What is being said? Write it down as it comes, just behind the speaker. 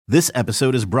This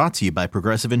episode is brought to you by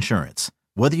Progressive Insurance.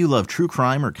 Whether you love true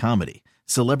crime or comedy,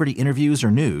 celebrity interviews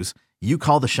or news, you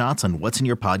call the shots on what's in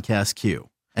your podcast queue.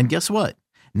 And guess what?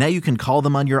 Now you can call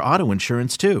them on your auto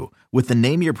insurance too with the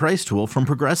Name Your Price tool from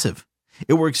Progressive.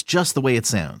 It works just the way it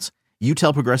sounds. You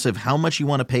tell Progressive how much you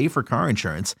want to pay for car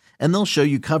insurance, and they'll show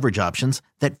you coverage options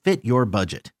that fit your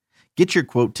budget. Get your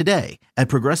quote today at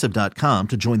Progressive.com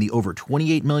to join the over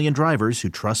 28 million drivers who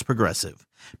trust Progressive.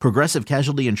 Progressive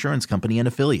Casualty Insurance Company and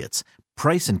Affiliates.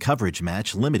 Price and coverage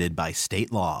match limited by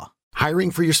state law. Hiring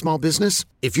for your small business?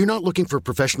 If you're not looking for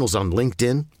professionals on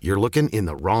LinkedIn, you're looking in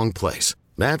the wrong place.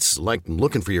 That's like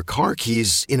looking for your car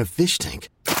keys in a fish tank.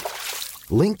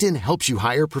 LinkedIn helps you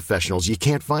hire professionals you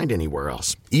can't find anywhere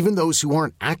else, even those who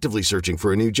aren't actively searching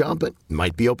for a new job but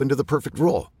might be open to the perfect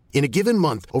role. In a given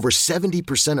month, over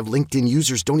 70% of LinkedIn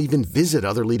users don't even visit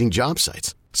other leading job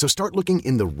sites. So start looking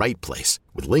in the right place.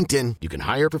 With LinkedIn, you can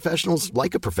hire professionals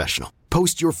like a professional.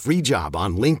 Post your free job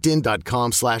on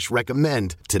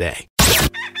linkedin.com/recommend today.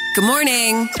 Good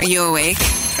morning. Are you awake?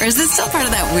 Or is this still part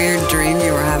of that weird dream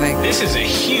you were having? This is a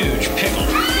huge pickle.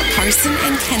 Carson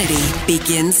and Kennedy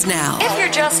begins now. If you're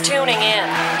just tuning in,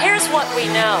 here's what we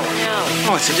know.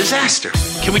 Oh, it's a disaster.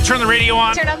 Can we turn the radio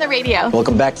on? Turn on the radio.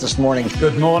 Welcome back this morning.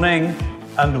 Good morning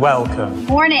and welcome.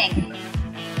 Morning.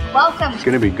 Welcome. It's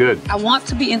going to be good. I want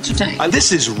to be entertained.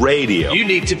 This is radio. You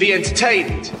need to be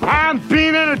entertained. I'm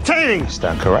being entertaining.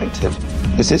 Stand corrected.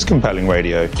 This is compelling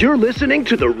radio. You're listening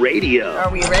to the radio.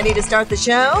 Are we ready to start the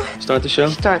show? Start the show?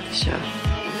 Start the show.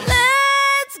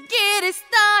 Let's get it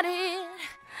started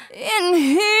in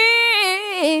here.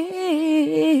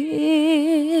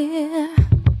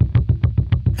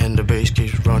 And the bass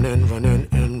keeps running, running,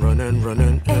 and running,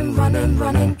 running, and running,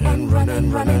 running, and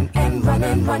running, running, and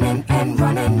running, running, and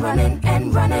running, running,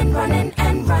 and running, running,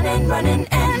 and running, running,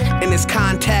 and. In this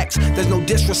context, there's no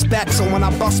disrespect, so when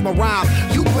I bust my rhyme,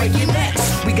 you break your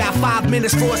necks. We got 5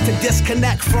 minutes for us to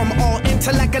disconnect from all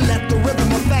intellect and let the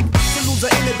rhythm affect.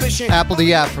 Apple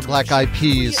the App from Black Eyed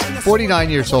Peas,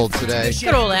 49 years old today.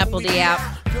 Good old Apple the App.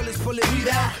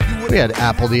 We had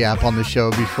Apple the App on the show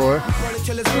before.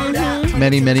 Mm-hmm.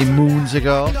 Many, many moons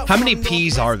ago. How many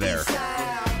P's are there?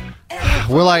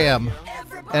 Will.i.am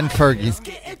and Fergie.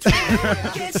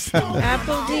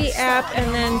 Apple the App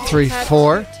and then... 3,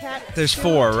 4. There's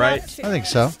 4, right? I think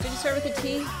so. Did you start with a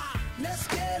T?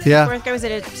 Yeah. Fourth guy, was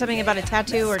it something about a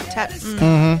tattoo or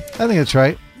Mm-hmm. I think that's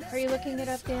right. Are you looking it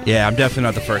up, Dan? Yeah, I'm definitely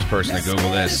not the first person to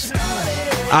Google this.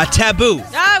 Taboo.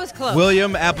 Ah, I was close.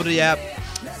 William, Apple the App,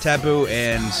 Taboo,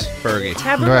 and Fergie.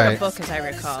 Taboo wrote a book, as I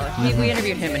recall. We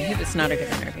interviewed him, and he was not a good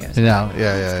interview. No,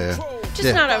 yeah.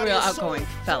 Just not a real outgoing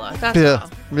fella. That's all.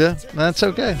 Yeah, that's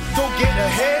okay. Don't get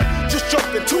ahead, just jump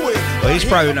into it. Well, he's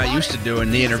probably not used to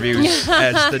doing the interviews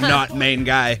as the not main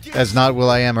guy. As not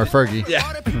Will.i.am or Fergie. Yeah.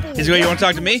 He's going, you want to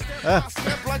talk to me?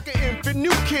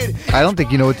 I don't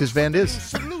think you know what this band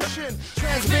is.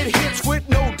 Transmit hits with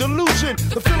no delusion.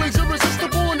 The feeling's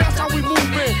irresistible, and that's how we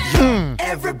move it.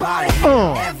 Everybody,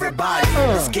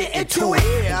 let's get into it.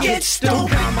 Get stupid,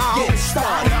 get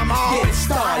started, get started, get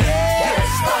started.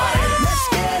 Let's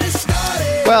get it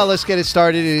started. Well, let's get it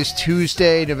started. It is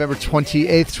Tuesday, November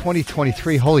 28th,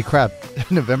 2023. Holy crap.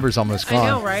 November's almost gone. I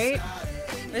know, right?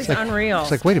 It's unreal.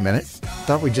 It's like, wait a minute. I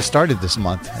thought we just started this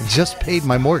month. I just paid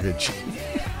my mortgage.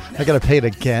 I got to pay it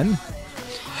again?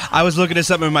 I was looking at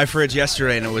something in my fridge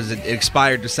yesterday, and it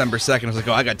expired December 2nd. I was like,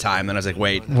 oh, I got time. Then I was like,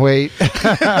 wait.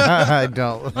 I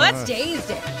don't. Well, that's Days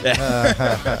Day.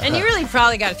 And you really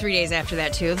probably got 3 days after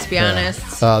that, too. Let's be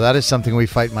honest. That is something we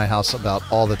fight in my house about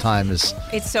all the time. It's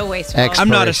so wasteful. I'm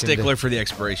not a stickler for the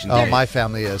expiration date. Oh, my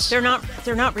family is. They're not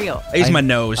real. I use my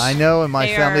nose. I know, and my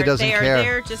family doesn't care. They are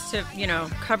there just to,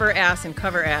 cover ass and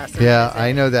cover ass. Yeah,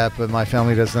 I know that, but my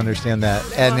family doesn't understand that.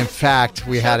 And in fact,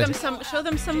 we had show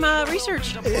them some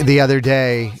research. The other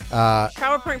day,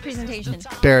 PowerPoint presentation.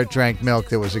 Barrett drank milk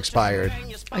that was expired.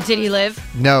 Did he live?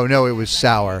 No, it was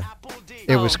sour.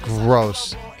 It was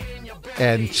gross.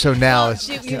 And so now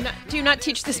do you not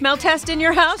teach the smell test in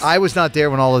your house? I was not there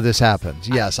when all of this happened.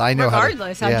 Yes, I know.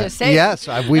 Regardless, I'm just saying. Yes,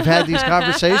 we've had these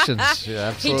conversations. Yeah,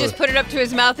 absolutely. He just put it up to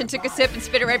his mouth and took a sip and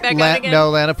spit it right back out again? No,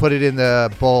 Lana put it in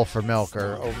the bowl for milk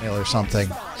or oatmeal or something.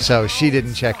 So she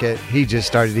didn't check it. He just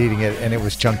started eating it, and it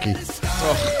was chunky.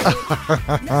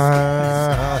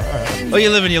 Well, you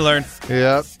live and you learn.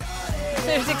 Yep.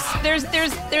 There's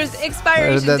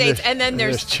expiration dates, and then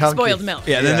there's spoiled milk.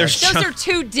 Yeah, then there's those are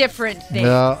two different things.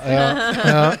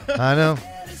 Yeah, I know.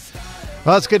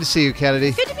 Well, it's good to see you,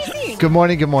 Kennedy. Good to be seen. Good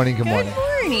morning. Good morning.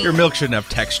 Your milk shouldn't have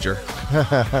texture.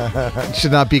 It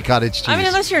should not be cottage cheese. I mean,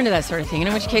 unless you're into that sort of thing,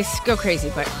 in which case, go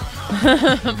crazy. But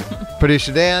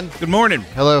Producer Dan. Good morning.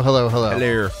 Hello. Hello.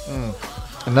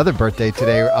 Another birthday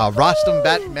today, Rostam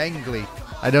Batmangli.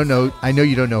 I know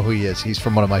you don't know who he is. He's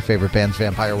from one of my favorite bands,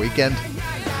 Vampire Weekend.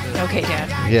 Okay,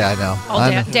 Dad. Yeah, I know. All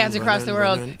dads across the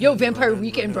world. Yo, Vampire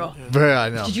Weekend, bro. Yeah, I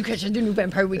know. Did you catch the new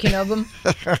Vampire Weekend album?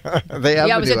 They have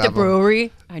I was at the album.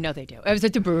 brewery. I know they do. I was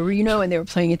at the brewery, and they were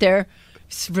playing it there.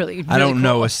 It's really I don't cool.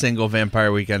 know a single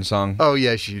Vampire Weekend song. Oh,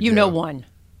 yes, you do. You know one.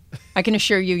 I can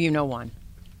assure you know one.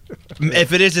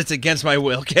 If it is, it's against my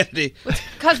will, Kennedy.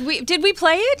 Because did we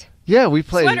play it? Yeah, we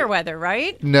played Sweater Weather,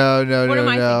 right? No. What am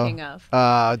I thinking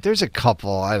of? There's a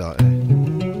couple. I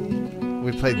don't.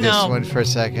 We played this one for a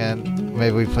second.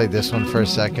 Maybe we played this one for a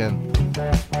second.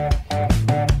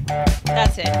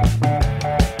 That's it.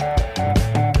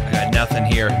 I got nothing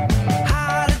here.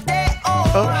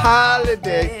 Oh,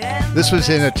 holiday. This was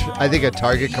in I think a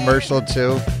Target commercial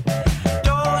too.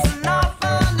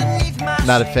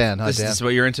 Not a fan, huh, This Dan? is what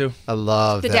you're into? I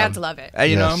love The them. dads love it.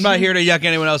 You know, I'm not here to yuck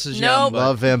anyone else's yum.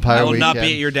 Love Vampire I will Weekend. not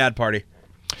be at your dad party.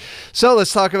 So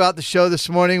let's talk about the show this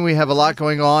morning. We have a lot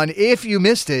going on. If you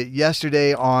missed it,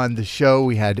 yesterday on the show,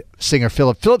 we had singer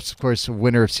Philip Phillips, of course,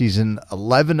 winner of season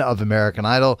 11 of American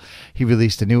Idol. He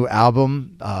released a new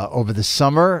album over the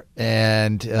summer,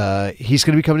 and he's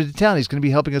going to be coming to town. He's going to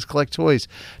be helping us collect toys.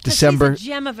 December. He's a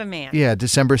gem of a man. Yeah,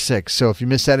 December 6th. So if you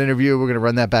missed that interview, we're going to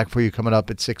run that back for you coming up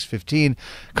at 6:15.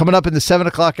 Coming up in the 7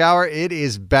 o'clock hour, it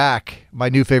is back. My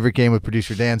new favorite game with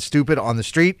producer Dan, Stupid on the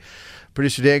Street.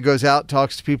 Producer Dan goes out,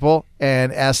 talks to people,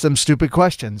 and asks them stupid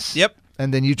questions. Yep.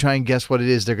 And then you try and guess what it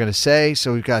is they're going to say.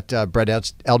 So we've got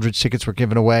Brett Eldridge tickets we're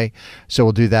giving away. So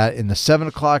we'll do that in the 7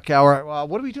 o'clock hour.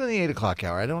 What do we do in the 8 o'clock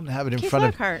hour? I don't have it in front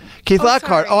Lockhart. of me. Keith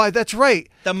Lockhart. Sorry. Oh, that's right.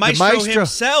 The maestro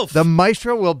himself. The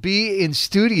Maestro will be in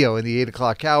studio in the 8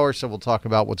 o'clock hour. So we'll talk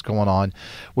about what's going on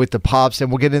with the Pops. And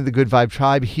we'll get into the Good Vibe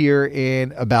Tribe here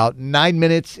in about 9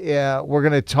 minutes. We're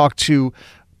going to talk to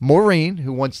Maureen,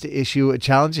 who wants to issue a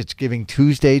challenge. It's Giving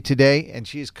Tuesday today, and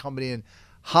she is coming in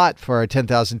hot for our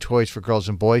 10,000 Toys for Girls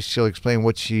and Boys. She'll explain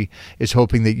what she is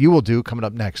hoping that you will do coming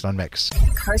up next on Mix.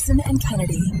 Carson and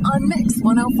Kennedy on Mix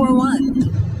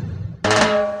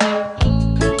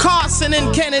 104.1. Carson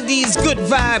and Kennedy's Good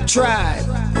Vibe Tribe.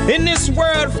 In this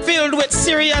world filled with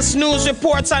serious news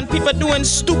reports and people doing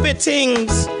stupid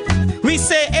things, we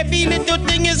say every little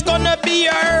thing is gonna be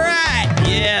alright.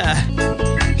 Yeah.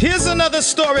 Here's another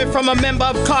story from a member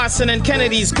of Carson and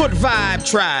Kennedy's Good Vibe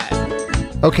Tribe.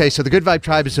 Okay, so the Good Vibe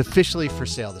Tribe is officially for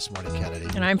sale this morning, Kennedy.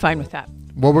 And I'm fine with that.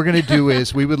 What we're going to do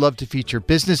is we would love to feature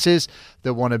businesses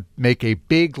that want to make a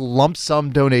big lump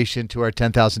sum donation to our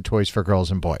 10,000 Toys for Girls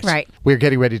and Boys. Right. We're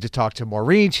getting ready to talk to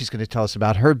Maureen. She's going to tell us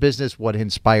about her business, what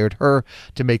inspired her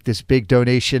to make this big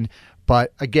donation.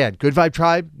 But again, Good Vibe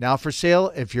Tribe, now for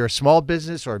sale. If you're a small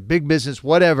business or a big business,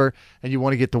 whatever, and you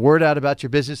want to get the word out about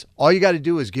your business, all you got to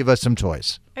do is give us some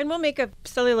toys. And we'll make a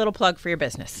silly little plug for your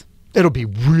business. It'll be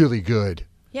really good.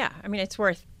 Yeah, I mean, it's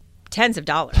worth tens of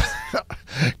dollars.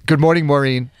 Good morning,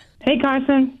 Maureen. Hey,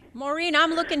 Carson. Maureen,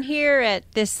 I'm looking here at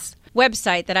this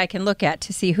website that I can look at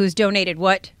to see who's donated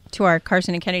what to our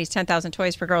Carson and Kennedy's 10,000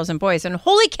 Toys for Girls and Boys. And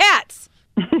holy cats!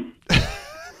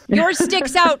 Yours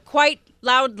sticks out quite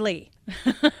loudly.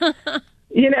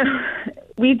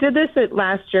 We did this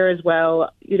last year as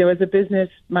well. As a business,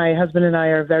 my husband and I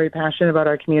are very passionate about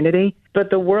our community, but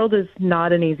the world is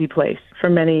not an easy place for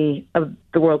many of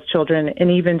the world's children and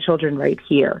even children right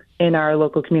here in our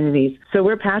local communities. So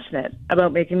we're passionate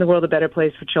about making the world a better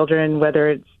place for children, whether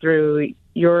it's through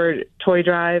your toy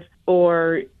drive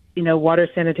or, water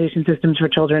sanitation systems for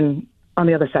children on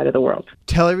the other side of the world.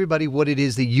 Tell everybody what it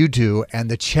is that you do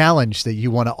and the challenge that you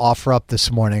want to offer up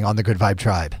this morning on the Good Vibe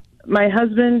Tribe. My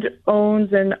husband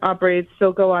owns and operates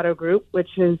Silco Auto Group,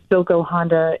 which is Silco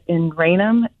Honda in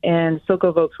Raynham and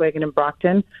Silco Volkswagen in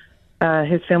Brockton.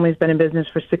 His family's been in business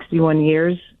for 61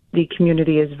 years. The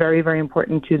community is very, very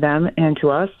important to them and to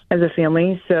us as a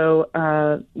family.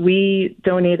 So we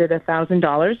donated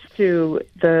 $1,000 to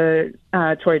the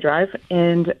toy drive,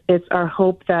 and it's our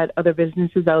hope that other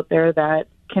businesses out there that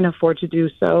can afford to do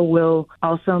so will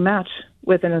also match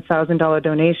with an $1,000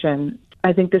 donation.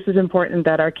 I think this is important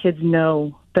that our kids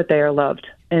know that they are loved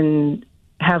and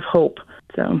have hope.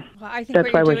 So I think that's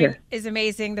what why you're we're doing here. is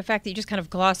amazing. The fact that you just kind of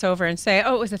gloss over and say,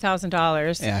 "Oh, it was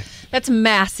 $1,000." Yeah, that's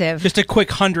massive. Just a quick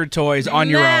 100 toys on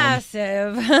your own.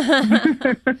 Massive.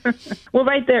 Well,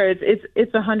 right there,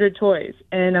 it's 100 toys,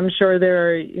 and I'm sure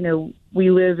there are. We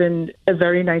live in a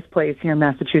very nice place here in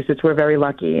Massachusetts. We're very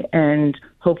lucky, and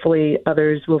hopefully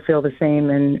others will feel the same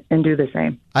and do the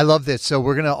same. I love this. So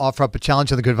we're going to offer up a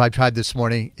challenge on the Good Vibe Tribe this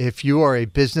morning. If you are a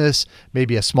business,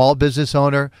 maybe a small business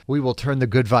owner, we will turn the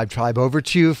Good Vibe Tribe over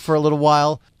to you for a little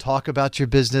while. Talk about your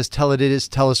business. Tell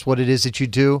us what it is that you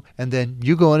do. And then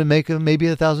you go in and make maybe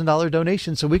 $1,000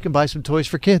 donation so we can buy some toys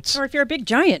for kids. Or if you're a big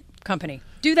giant company,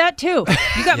 do that too.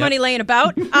 You got money laying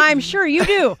about. I'm sure you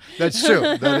do. That's true.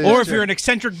 Or if you're an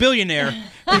eccentric billionaire.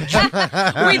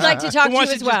 We'd like to talk to you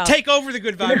as well. Just take over the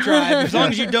Good Vibe Tribe. As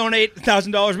long as you donate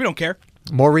 $1,000, we don't care.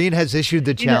 Maureen has issued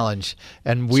the challenge.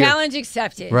 And challenge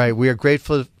accepted. Right. We are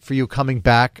grateful for you coming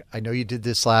back. I know you did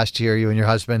this last year, you and your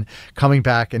husband, coming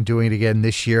back and doing it again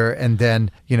this year. And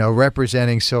then,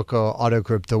 representing Silco Auto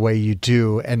Group the way you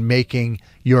do and making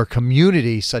your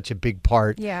community such a big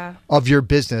part of your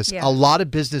business. Yeah. A lot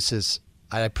of businesses,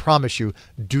 I promise you,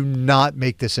 do not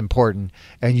make this important.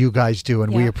 And you guys do.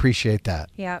 And we appreciate that.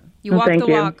 Yeah. You walk the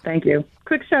walk. Thank you.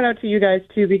 Quick shout out to you guys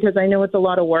too, because I know it's a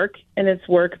lot of work and it's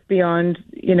work beyond,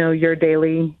 your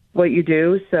daily what you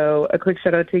do. So a quick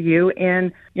shout out to you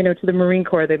and, to the Marine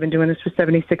Corps. They've been doing this for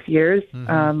 76 years.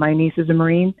 Mm-hmm. My niece is a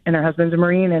Marine and her husband's a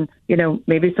Marine, and,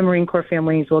 maybe some Marine Corps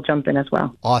families will jump in as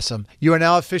well. Awesome. You are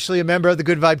now officially a member of the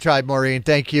Good Vibe Tribe, Maureen.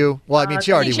 Thank you. Well, I mean,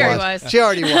 she already was. She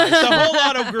already was. The whole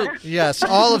auto group. Yes.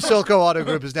 All of Silco Auto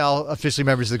Group is now officially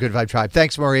members of the Good Vibe Tribe.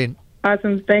 Thanks, Maureen.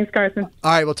 Awesome. Thanks, Carson.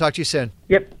 All right. We'll talk to you soon.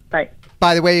 Yep. Bye.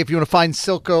 By the way, if you want to find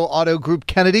Silco Auto Group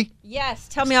Kennedy. Yes,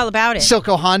 tell me all about it.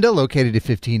 Silco Honda, located at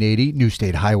 1580 New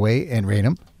State Highway in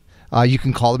Raynham. You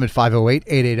can call them at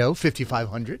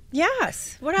 508-880-5500.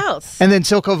 Yes. What else? And then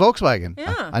Silco Volkswagen.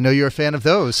 Yeah. I know you're a fan of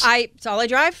those. It's all I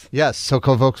drive? Yes.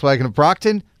 Silco Volkswagen of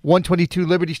Brockton, 122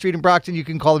 Liberty Street in Brockton. You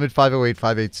can call them at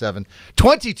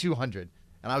 508-587-2200.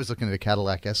 And I was looking at a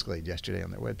Cadillac Escalade yesterday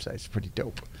on their website. It's pretty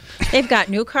dope. They've got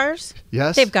new cars.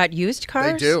 Yes. They've got used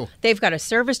cars. They do. They've got a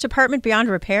service department beyond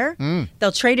repair.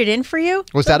 They'll trade it in for you.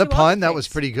 Was that a pun? That was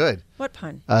pretty good. What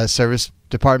pun? Service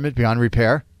department beyond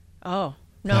repair. Oh,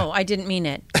 no, I didn't mean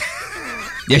it.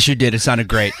 Yes, you did. It sounded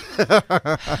great.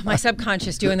 My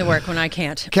subconscious doing the work when I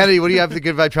can't. Kennedy, what do you have for the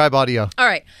Good Vibe Tribe audio? All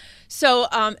right. So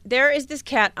there is this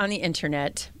cat on the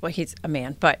internet. Well, he's a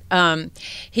man, but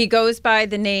he goes by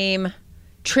the name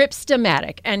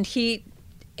Tripstamatic, and he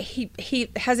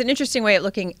has an interesting way of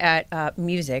looking at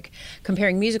music,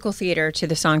 comparing musical theater to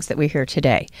the songs that we hear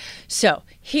today. So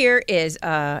here is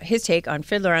his take on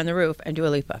Fiddler on the Roof and Dua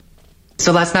Lipa.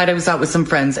 So last night I was out with some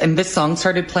friends, and this song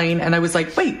started playing, and I was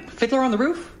like, wait, Fiddler on the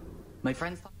Roof? My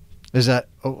friends thought... Is that...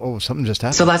 Oh, something just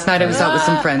happened. So last night I was out with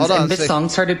some friends, and this song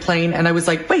started playing, and I was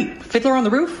like, wait, Fiddler on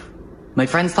the Roof? My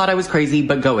friends thought I was crazy,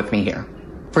 but go with me here.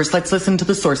 First, let's listen to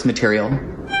the source material.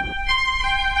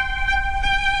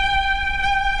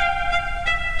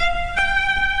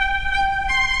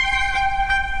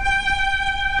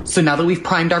 So now that we've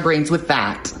primed our brains with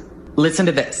that, listen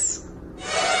to this.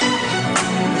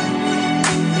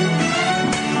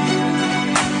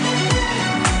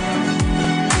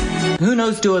 Who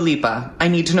knows Dua Lipa? I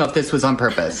need to know if this was on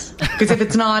purpose. Because if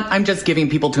it's not, I'm just giving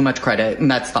people too much credit,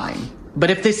 and that's fine. But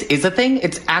if this is a thing,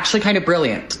 it's actually kind of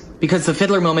brilliant. Because the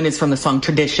fiddler moment is from the song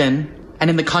Tradition, and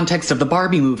in the context of the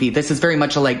Barbie movie, this is very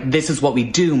much a this is what we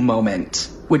do moment.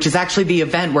 Which is actually the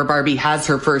event where Barbie has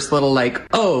her first little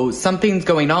oh, something's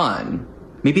going on.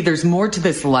 Maybe there's more to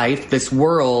this life, this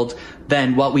world,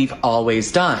 than what we've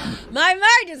always done. My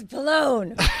mind is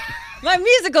blown. My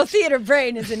musical theater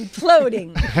brain is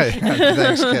imploding.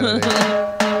 Thanks, Kennedy.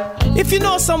 If you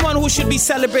know someone who should be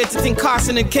celebrated in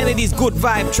Carson and Kennedy's Good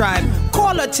Vibe Tribe,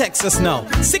 call or text us now.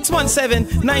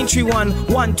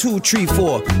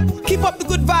 617-931-1234. Keep up the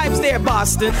good vibes there,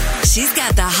 Boston. She's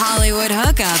got the Hollywood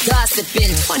hookup.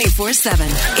 Gossiping 24/7.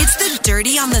 It's the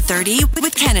Dirty on the 30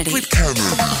 with Kennedy.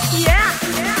 Yeah.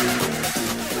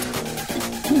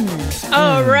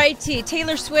 All righty.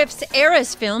 Taylor Swift's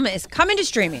Eras film is coming to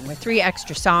streaming with 3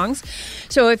 extra songs.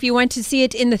 So if you went to see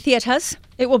it in the theaters,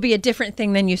 it will be a different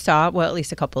thing than you saw, well, at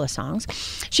least a couple of songs.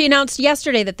 She announced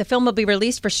yesterday that the film will be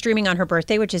released for streaming on her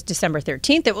birthday, which is December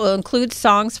 13th. It will include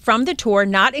songs from the tour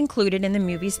not included in the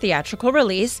movie's theatrical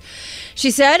release.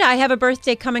 She said, I have a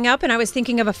birthday coming up, and I was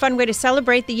thinking of a fun way to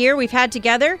celebrate the year we've had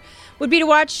together would be to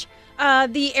watch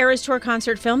the Eras Tour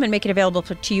concert film and make it available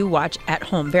to you watch at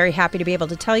home. Very happy to be able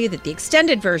to tell you that the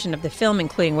extended version of the film,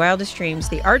 including Wildest Dreams,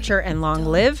 The Archer, and Long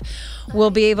Live, will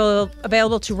be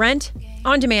available to rent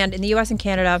on demand in the U.S. and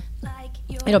Canada.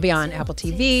 It'll be on Apple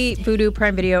TV, Vudu,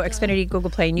 Prime Video, Xfinity,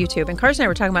 Google Play, and YouTube. And Carson and I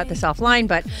were talking about this offline,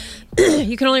 but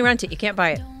you can only rent it. You can't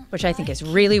buy it, which I think is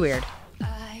really weird.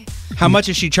 How much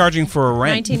is she charging for a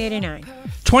rent? $19.89.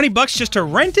 $20 just to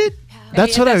rent it?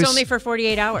 That's only for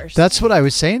 48 hours. That's what I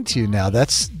was saying to you now.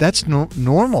 That's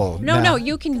normal. No,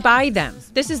 you can buy them.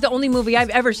 This is the only movie I've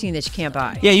ever seen that you can't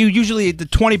buy. Yeah, you usually, the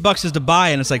 $20 is to buy,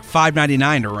 and it's like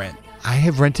 $5.99 to rent. I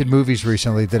have rented movies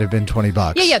recently that have been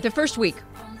 $20. Yeah, the first week.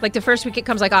 Like the first week it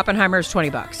comes like Oppenheimer's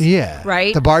 $20. Yeah.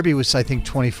 Right? The Barbie was, I think,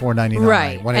 $24.99.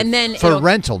 Right. And then for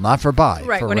rental, not for buy.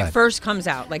 Right, for when rent. it first comes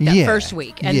out, like that first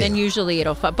week. And then usually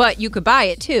but you could buy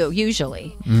it too,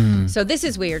 usually. So this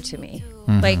is weird to me.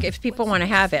 Like if people want to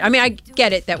have it. I mean, I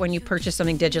get it that when you purchase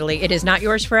something digitally, it is not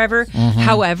yours forever.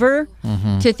 However,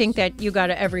 to think that you got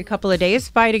to every couple of days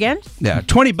buy it again. Yeah,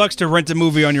 $20 to rent a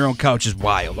movie on your own couch is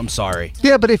wild. I'm sorry.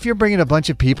 Yeah, but if you're bringing a bunch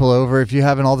of people over, if you're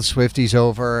having all the Swifties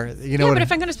over, you know. Yeah, but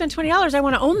if I'm going to spend $20, I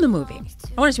want to own the movie.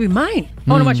 I want it to be mine. I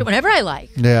want to watch it whenever I like.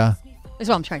 Yeah. That's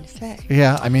what I'm trying to say.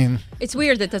 Yeah, I mean. It's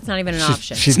weird that that's not even an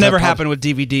option. It's never happened with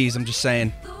DVDs, I'm just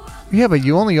saying. Yeah, but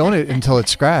you only own it until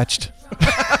it's scratched.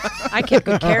 I keep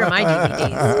good care of my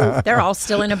DVDs. They're all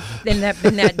still in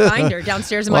that binder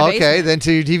downstairs in my basement. Okay, then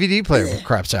till your DVD player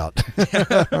craps out.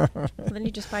 Well, then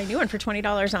you just buy a new one for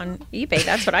 $20 on eBay.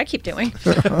 That's what I keep doing,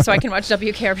 so I can watch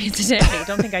WKRP incidentally.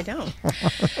 Don't think I don't.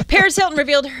 Paris Hilton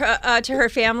revealed to her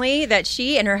family that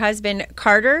she and her husband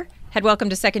Carter had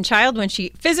welcomed a second child when she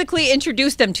physically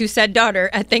introduced them to said daughter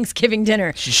at Thanksgiving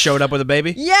dinner. She showed up with a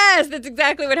baby? Yes, that's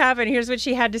exactly what happened. Here's what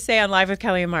she had to say on Live with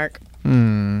Kelly and Mark.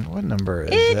 What number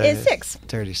is it? It is 6.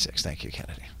 36. Thank you,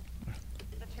 Kennedy.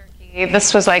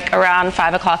 This was like around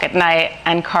 5 o'clock at night,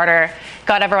 and Carter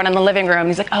got everyone in the living room.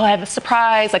 He's like, oh, I have a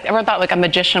surprise. Like, everyone thought like a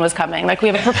magician was coming. Like, we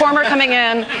have a performer coming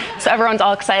in. So everyone's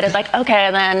all excited. Like, okay.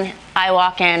 And then I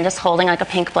walk in just holding like a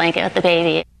pink blanket with the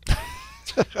baby.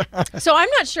 So I'm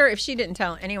not sure if she didn't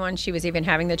tell anyone she was even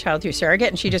having the child through surrogate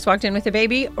and she just walked in with the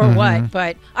baby or what.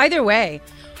 But either way,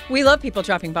 we love people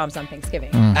dropping bombs on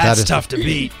Thanksgiving. That's tough to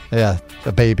beat. Yeah,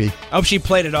 the baby. I hope she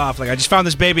played it off. Like, I just found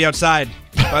this baby outside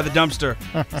by the dumpster.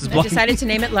 I decided to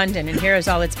name it London, and here is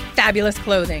all its fabulous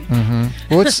clothing.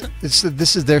 This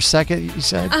is their second, you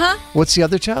said? What's the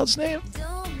other child's name?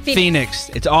 Phoenix.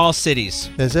 It's all cities.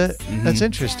 Is it? That's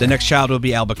interesting. The next child will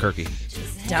be Albuquerque.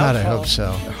 Doubtful. God, I hope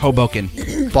so. Hoboken.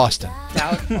 Boston.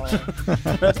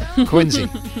 Doubtful. Quincy.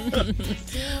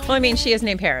 Well, I mean, she is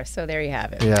named Paris, so there you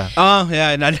have it. Yeah. Oh, yeah,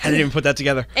 and I didn't even put that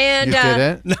together. And you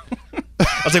didn't? No.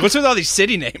 I was like, what's with all these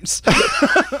city names?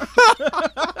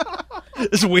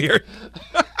 It's weird.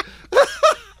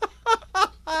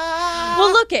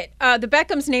 Well, look it. The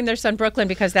Beckhams named their son Brooklyn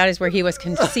because that is where he was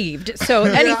conceived. So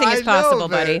anything is possible,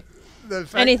 buddy.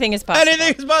 Anything is possible.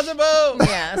 Anything is possible.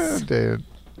 Yes. Dude.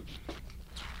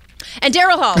 And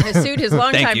Daryl Hall has sued his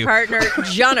longtime partner,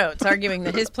 John Oates, arguing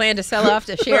that his plan to sell off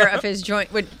a share of his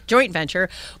joint venture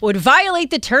would violate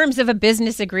the terms of a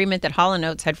business agreement that Hall &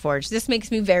 Oates had forged. This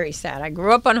makes me very sad. I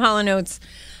grew up on Hall & Oates.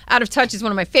 Out of Touch is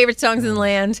one of my favorite songs in the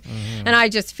land. And I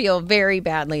just feel very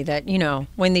badly that, you know,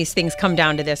 when these things come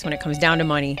down to this, when it comes down to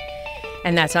money,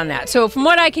 and that's on that. So from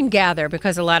what I can gather,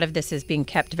 because a lot of this is being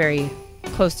kept very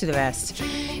close to the vest,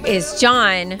 is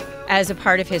John, as a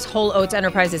part of his Whole Oats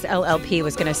Enterprises LLP,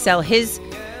 was going to sell his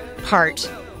part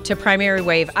to Primary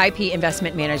Wave IP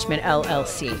Investment Management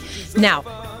LLC. Now,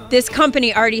 this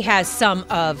company already has some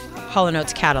of Hall &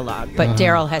 Oates' catalog, but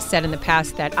Daryl has said in the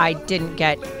past that I didn't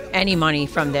get any money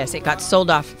from this. It got sold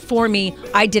off for me.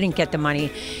 I didn't get the money.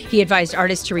 He advised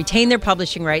artists to retain their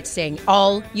publishing rights, saying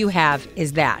all you have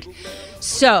is that.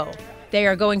 So they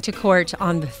are going to court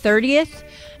on the 30th.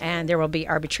 And there will be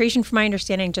arbitration, from my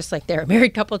understanding, just like they're a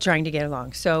married couple trying to get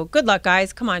along. So good luck,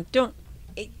 guys. Come on.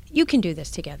 You can do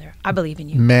this together. I believe in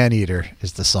you. Man-Eater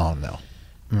is the song, though.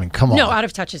 I mean, come on. No, Out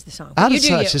of Touch is the song. Out of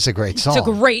Touch is a great song. It's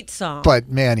a great song. But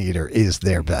Man-Eater is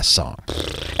their best song.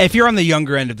 If you're on the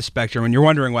younger end of the spectrum and you're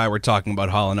wondering why we're talking about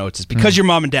Hall & Oates, it's because your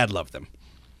mom and dad love them.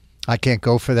 I can't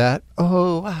go for that.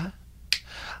 Oh,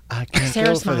 I can't Sarah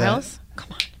go for Smiles? that.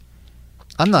 Come on.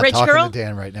 I'm not Rich talking Girl? to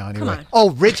Dan right now anyway. Come on.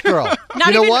 Oh, Rich Girl.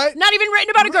 You know what? Not even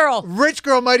written about a girl. Rich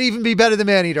Girl might even be better than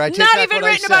Man-Eater. I take Not back even what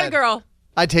written I about said. a girl.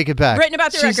 I take it back. Written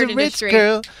about the She's record a rich industry.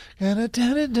 Girl. You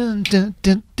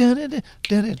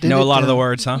know a lot of the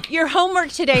words, huh? Your homework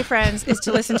today, friends, is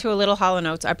to listen to a little Hall &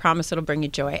 Oates. I promise it'll bring you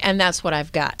joy. And that's what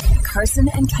I've got. Carson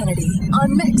and Kennedy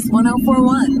on Mix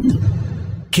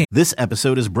 104.1. This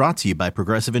episode is brought to you by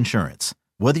Progressive Insurance.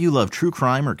 Whether you love true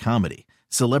crime or comedy,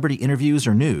 celebrity interviews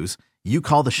or news, you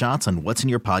call the shots on what's in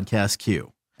your podcast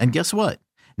queue. And guess what?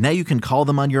 Now you can call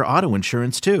them on your auto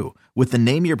insurance too with the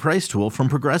Name Your Price tool from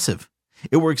Progressive.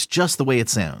 It works just the way it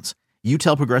sounds. You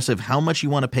tell Progressive how much you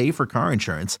want to pay for car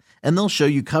insurance, and they'll show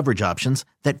you coverage options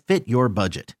that fit your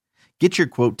budget. Get your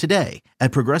quote today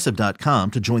at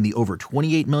Progressive.com to join the over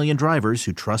 28 million drivers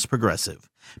who trust Progressive.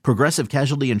 Progressive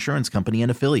Casualty Insurance Company and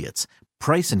Affiliates.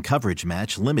 Price and coverage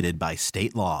match limited by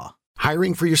state law.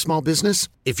 Hiring for your small business?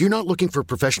 If you're not looking for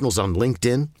professionals on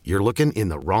LinkedIn, you're looking in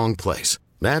the wrong place.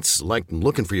 That's like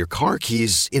looking for your car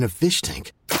keys in a fish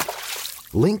tank.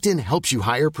 LinkedIn helps you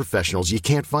hire professionals you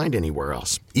can't find anywhere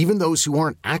else, even those who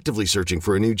aren't actively searching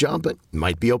for a new job but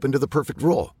might be open to the perfect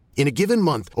role. In a given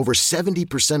month, over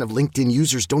 70% of LinkedIn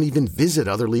users don't even visit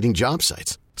other leading job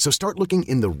sites. So start looking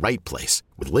in the right place.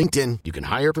 With LinkedIn, you can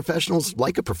hire professionals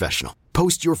like a professional.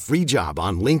 Post your free job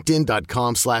on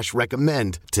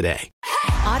linkedin.com/recommend today.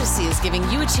 Odyssey is giving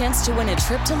you a chance to win a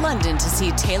trip to London to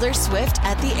see Taylor Swift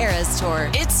at the Eras Tour.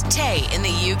 It's Tay in the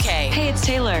UK. Hey, it's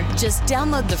Taylor. Just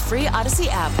download the free Odyssey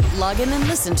app, log in and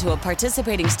listen to a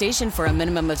participating station for a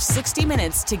minimum of 60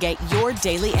 minutes to get your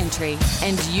daily entry.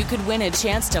 And you could win a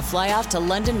chance to fly off to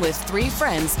London with 3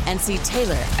 friends and see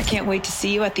Taylor. I can't wait to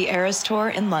see you at the Eras Tour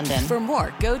in London. For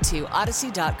more, go to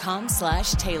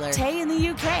odyssey.com/Taylor. Tay in the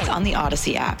UK. It's on the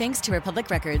Odyssey app. Thanks to Republic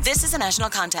Records. This is a national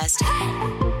contest.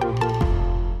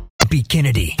 Beat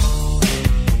Kennedy.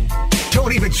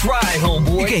 Don't even try,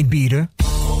 homeboy. You can't beat her.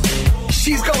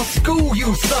 She's gonna school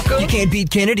you, sucker. You can't beat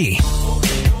Kennedy.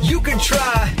 You can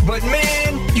try, but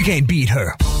man, you can't beat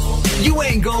her. You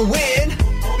ain't gonna win,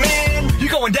 man. You're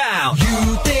going down.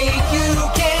 You think you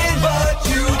can, but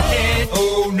you can't.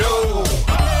 Oh no.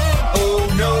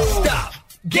 Oh no. Stop.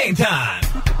 Game time.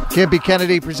 Can't Beat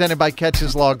Kennedy, presented by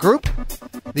Catches Law Group.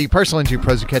 The personal injury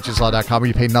pros at catcheslaw.com, where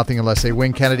you pay nothing unless they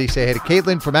win. Kennedy, say hey to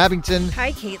Caitlin from Abington.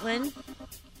 Hi, Caitlin.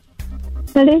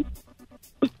 Hello.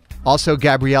 Also,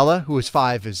 Gabriella, who is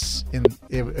 5, is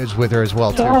with her as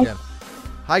well, too. Hi. Again.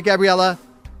 Hi, Gabriella.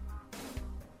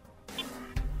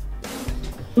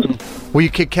 Will you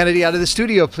kick Kennedy out of the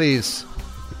studio, please?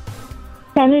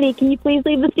 Kennedy, can you please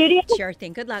leave the studio? Sure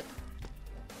thing. Good luck.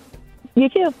 You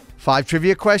too. 5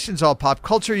 trivia questions, all pop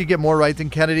culture. You get more right than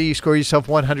Kennedy. You score yourself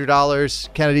 $100.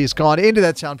 Kennedy has gone into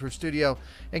that soundproof studio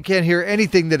and can't hear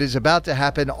anything that is about to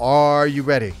happen. Are you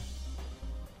ready?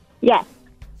 Yes.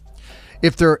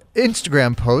 If their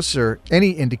Instagram posts are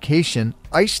any indication,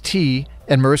 Ice-T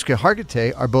and Mariska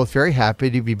Hargitay are both very happy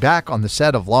to be back on the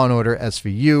set of Law & Order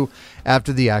SVU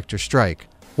after the actor strike.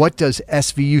 What does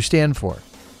SVU stand for?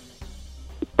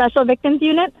 Special Victims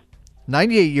Unit.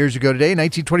 98 years ago today,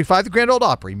 1925, the Grand Ole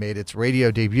Opry made its radio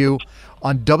debut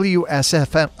on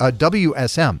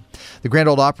WSM. The Grand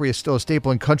Ole Opry is still a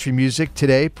staple in country music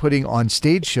today, putting on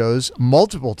stage shows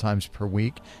multiple times per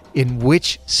week. In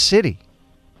which city?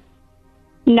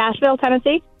 Nashville,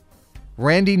 Tennessee.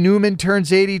 Randy Newman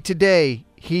turns 80 today.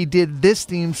 He did this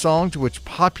theme song to which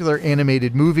popular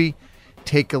animated movie?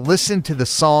 Take a listen to the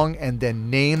song and then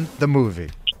name the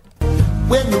movie.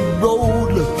 When the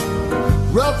road looks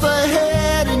rough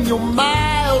ahead and you're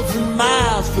miles and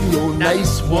miles from your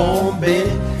nice warm bed,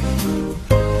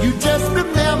 you just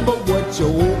remember what your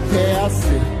old past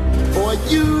said, or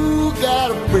you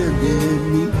got a friend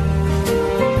in me.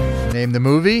 Name the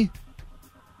movie.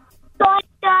 Toy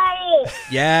Story.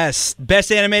 Yes.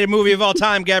 Best animated movie of all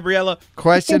time, Gabriella.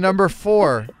 Question number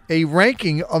 4. A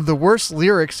ranking of the worst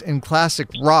lyrics in classic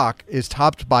rock is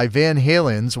topped by Van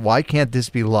Halen's Why Can't This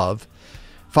Be Love,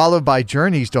 followed by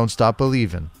Journey's Don't Stop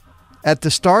Believin'. At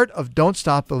the start of Don't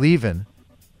Stop Believin',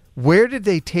 where did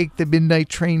they take the midnight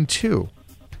train to?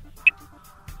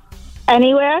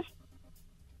 Anywhere.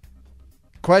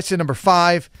 Question number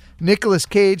 5. Nicolas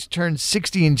Cage turned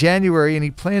 60 in January, and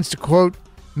he plans to, quote,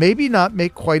 maybe not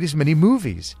make quite as many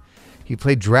movies. He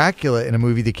played Dracula in a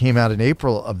movie that came out in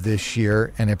April of this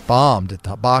year, and it bombed at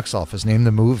the box office. Name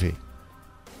the movie.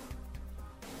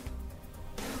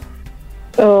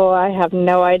 Oh, I have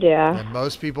no idea. And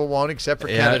most people won't, except for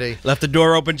Kennedy. Left the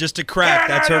door open just to crack.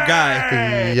 That's her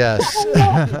guy. Yes.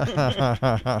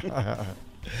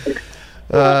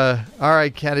 All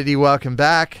right, Kennedy, welcome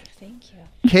back. Thank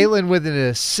you. Caitlin with an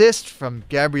assist from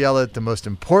Gabriella at the most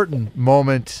important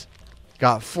moment.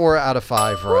 Got 4 out of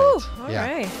 5 right. All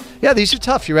right. Yeah, these are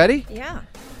tough. You ready? Yeah.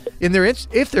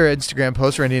 If their Instagram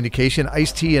posts are any indication,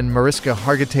 Ice-T and Mariska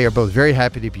Hargitay are both very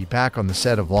happy to be back on the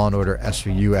set of Law & Order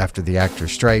SVU after the actor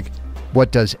strike.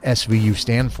 What does SVU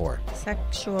stand for?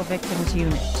 Sexual Victims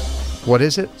Unit. What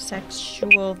is it?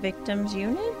 Sexual Victims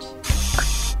Unit?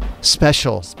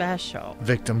 Special Special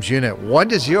Victims Unit.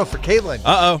 1-0 for Caitlin.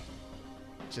 Uh-oh.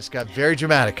 Just got very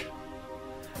dramatic.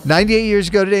 98 years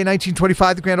ago today,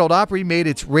 1925, the Grand Ole Opry made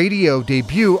its radio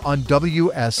debut on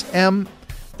WSM.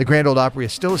 The Grand Ole Opry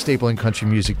is still a staple in country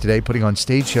music today, putting on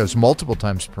stage shows multiple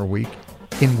times per week.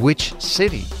 In which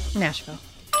city? Nashville.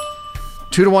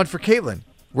 2-1 for Caitlin.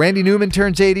 Randy Newman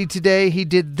turns 80 today. He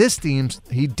did this theme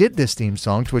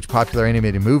song to which popular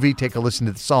animated movie? Take a listen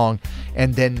to the song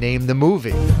and then name the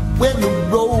movie. When the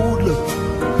road looks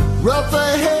rough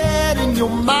ahead and you're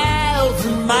miles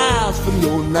and miles from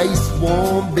your nice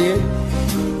warm bed.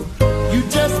 You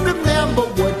just remember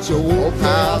what your old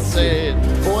pal said.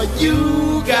 Boy,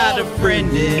 you got a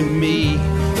friend in me.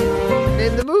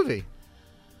 In the movie.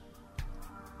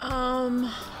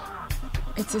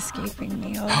 It's escaping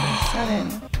me all of a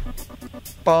sudden.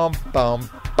 Bum, bum,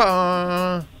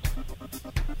 bum.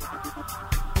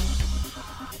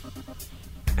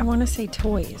 I want to say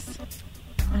toys.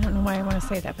 I don't know why I want to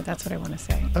say that, but that's what I want to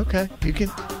say. Okay, you can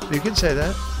say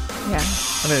that. Yeah.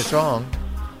 I mean, it's wrong.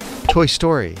 Toy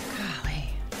Story. Golly.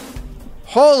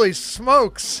 Holy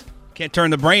smokes. Can't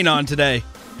turn the brain on today.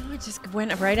 It just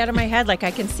went right out of my head. Like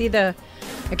I can see the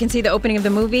opening of the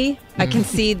movie. I can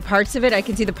see parts of it. I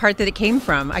can see the part that it came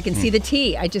from. I can see the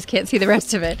T. I just can't see the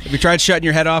rest of it. Have you tried shutting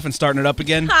your head off and starting it up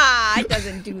again? It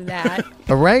doesn't do that.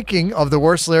 A ranking of the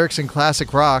worst lyrics in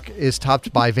classic rock is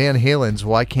topped by Van Halen's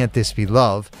Why Can't This Be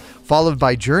Love, followed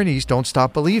by Journey's Don't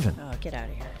Stop Believin'. Oh, get out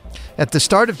of here. At the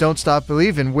start of Don't Stop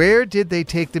Believin', where did they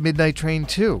take the midnight train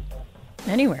to?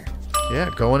 Anywhere. Yeah,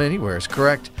 going anywhere is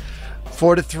correct.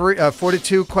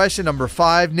 4-2. Question number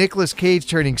 5. Nicolas Cage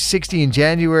turning 60 in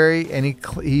January, and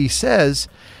he says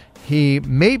he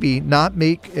maybe not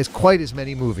make quite as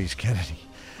many movies, Kennedy.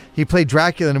 He played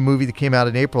Dracula in a movie that came out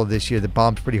in April of this year that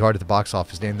bombed pretty hard at the box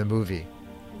office. Name the movie.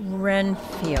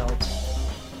 Renfield.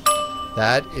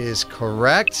 That is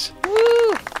correct.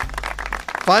 Woo!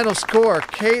 Final score,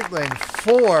 Caitlin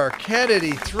 4,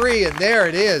 Kennedy 3, and there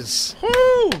it is.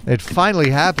 Woo! It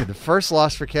finally happened. The first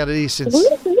loss for Kennedy since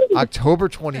October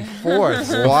 24th.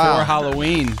 Wow. Before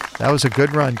Halloween. That was a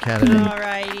good run, Kennedy. All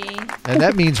righty. And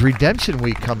that means Redemption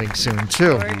Week coming soon,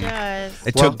 too. Sure does.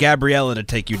 It took Gabriella to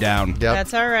take you down. Yep.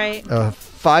 That's all right. A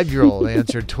 5-year-old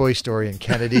answered Toy Story, and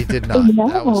Kennedy did not.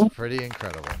 That was pretty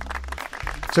incredible.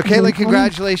 So, Caitlin,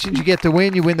 congratulations. You get the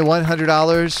win. You win the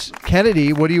 $100.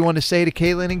 Kennedy, what do you want to say to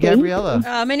Caitlin and Gabriella?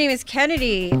 My name is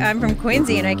Kennedy. I'm from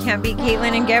Quincy, and I can't beat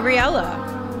Caitlin and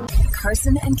Gabriella.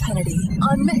 Carson and Kennedy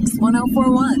on Mix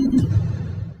 1041.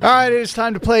 All right, it is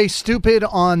time to play Stupid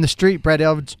on the Street. Brett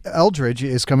Eldridge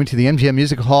is coming to the MGM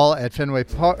Music Hall at Fenway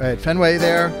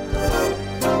there.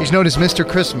 He's known as Mr.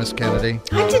 Christmas, Kennedy.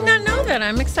 I did not know that.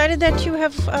 I'm excited that you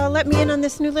have let me in on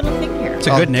this new little thing here. It's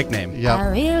a good nickname. Yeah. I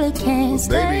really can't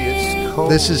stay.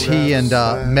 This is he and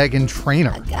Meghan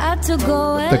Trainor. Got to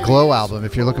go The Glow album,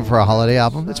 if you're looking for a holiday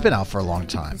album, it's been out for a long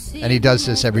time. And he does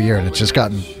this every year, and it's just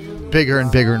gotten bigger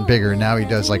and bigger and bigger. And now he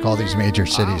does like all these major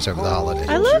cities over the holidays.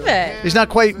 I love it. He's not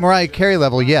quite Mariah Carey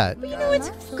level yet. But you know, it's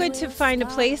good to find a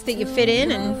place that you fit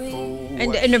in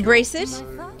and embrace it.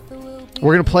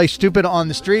 We're going to play Stupid on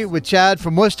the Street with Chad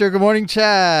from Worcester. Good morning,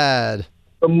 Chad.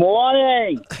 Good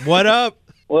morning. What up?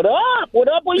 What up? What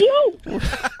up with you?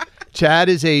 Chad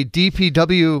is a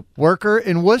DPW worker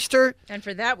in Worcester. And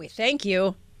for that, we thank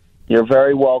you. You're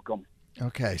very welcome.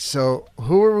 Okay, so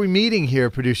who are we meeting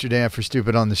here, Producer Dan, for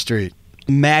Stupid on the Street?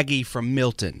 Maggie from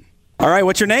Milton. All right,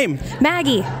 what's your name?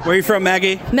 Maggie. Where are you from,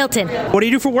 Maggie? Milton. What do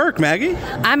you do for work, Maggie?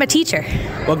 I'm a teacher.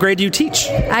 What grade do you teach?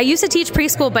 I used to teach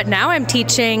preschool, but now I'm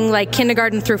teaching like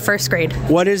kindergarten through first grade.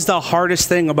 What is the hardest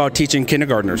thing about teaching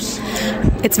kindergartners?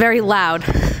 It's very loud.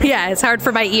 Yeah, it's hard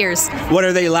for my ears. What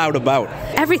are they loud about?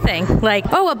 Everything. Like,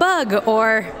 oh, a bug,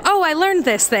 or, oh, I learned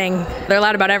this thing. They're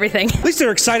loud about everything. At least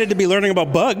they're excited to be learning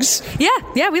about bugs.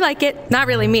 Yeah, we like it. Not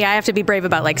really me. I have to be brave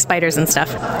about like spiders and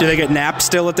stuff. Do they get napped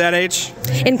still at that age?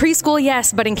 In preschool,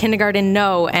 yes, but in kindergarten,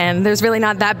 no. And there's really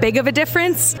not that big of a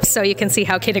difference. So you can see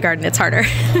how kindergarten it's harder.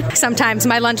 Sometimes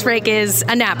my lunch break is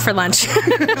a nap for lunch.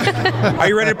 Are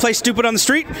you ready to play Stupid on the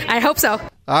Street? I hope so.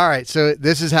 All right, so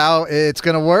this is how it's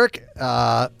going to work.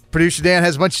 Producer Dan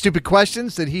has a bunch of stupid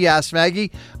questions that he asked Maggie.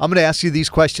 I'm going to ask you these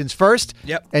questions first.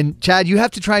 Yep. And Chad, you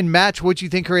have to try and match what you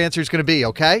think her answer is going to be,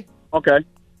 okay? Okay.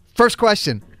 First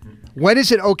question. When is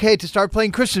it okay to start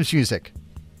playing Christmas music?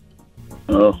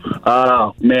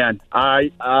 Oh, man. I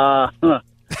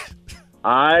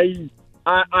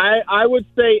would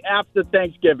say after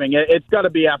Thanksgiving. It's got to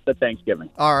be after Thanksgiving.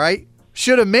 All right.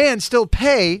 Should a man still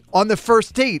pay on the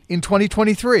first date in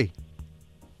 2023?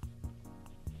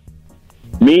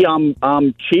 Me,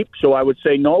 I'm cheap, so I would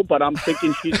say no, but I'm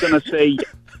thinking she's going to say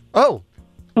yes. Oh.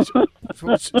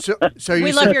 So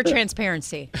we love your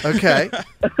transparency. Okay.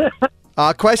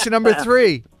 Question number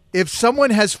 3. If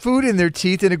someone has food in their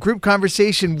teeth in a group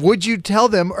conversation, would you tell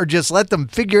them or just let them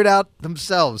figure it out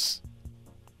themselves?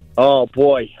 Oh,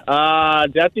 boy.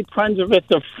 That depends if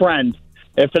it's a friend.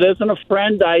 If it isn't a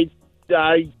friend, I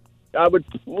would...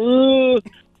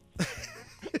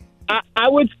 I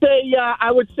would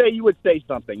say you would say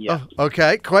something, yeah. Oh,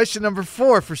 okay. Question number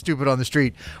 4 for Stupid on the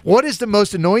Street. What is the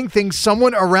most annoying thing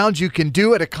someone around you can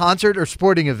do at a concert or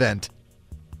sporting event?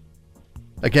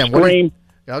 Again, Scream.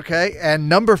 Okay, and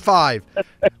number 5.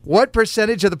 What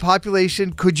percentage of the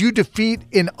population could you defeat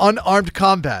in unarmed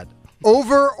combat?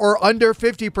 Over or under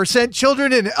 50%?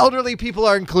 Children and elderly people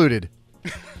are included.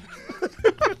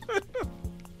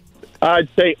 I'd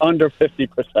say under 50%.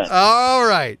 All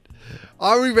right.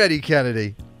 Are we ready,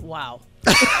 Kennedy? Wow.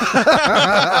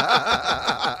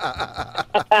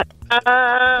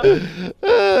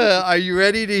 Are you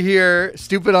ready to hear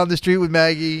Stupid on the Street with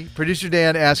Maggie? Producer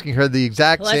Dan asking her the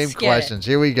exact same questions.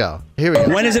 Here we go.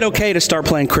 When is it okay to start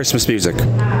playing Christmas music?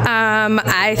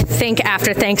 I think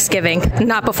after Thanksgiving,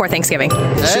 not before Thanksgiving.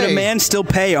 Should a man still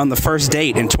pay on the first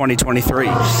date in 2023?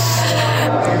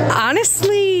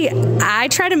 Honestly, I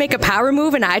try to make a power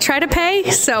move and I try to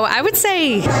pay, so I would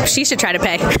say she should try to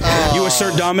pay. You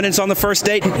assert dominance on the first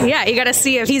date? Yeah, you got to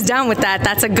see if he's down with that.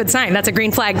 That's a good sign. That's a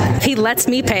green flag. If he lets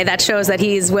me pay, that shows that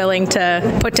he's willing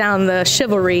to put down the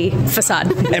chivalry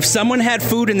facade. If someone had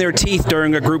food in their teeth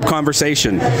during a group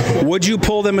conversation, would you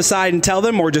pull them aside and tell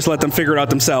them, or just let them figure it out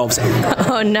themselves?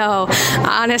 Oh, no.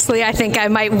 Honestly, I think I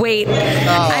might wait.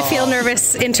 I feel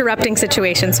nervous interrupting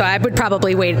situations, so I would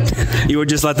probably wait. You would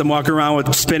just let them walk around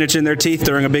with spinach in their teeth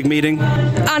during a big meeting?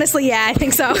 Honestly, yeah, I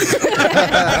think so.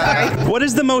 What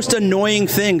is the most annoying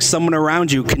thing someone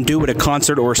around you can do at a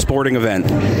concert or a sporting event?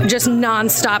 Just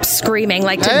nonstop screaming,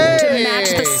 like to match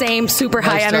the same super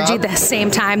high energy at the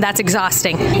same time. That's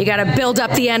exhausting. You got to build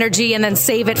up the energy and then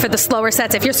save it for the slower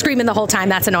sets. If you're screaming the whole time,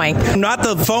 that's annoying. Not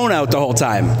the phone out the whole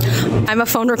time. I'm a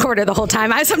phone recorder the whole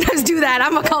time. I sometimes do that.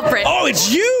 I'm a culprit. Oh,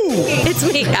 it's you! It's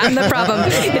me. I'm the problem.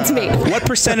 It's me. What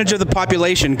percentage of the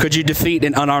population could you defeat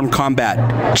in unarmed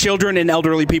combat? Children and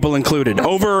elderly people included.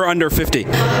 Over or under 50?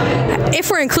 If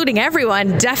we're including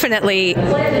everyone, definitely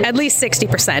at least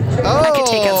 60%. I could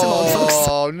take out some old folks.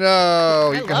 Oh,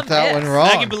 no. You got that one wrong.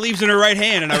 Maggie believes in her right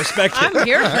hand, and I respect it. I'm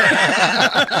here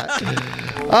for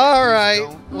it. All right.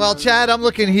 Well, Chad, I'm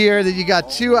looking here that you got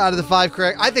 2 out of the 5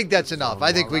 correct. I think that's enough.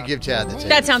 I think we give Chad the 10.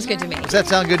 That sounds good to me. Does that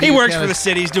sound good to you? He works for the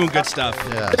city. He's doing good stuff.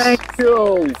 Yes. Thank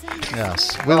you.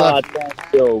 Yes. We love, thank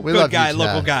you. we Good love guy, you,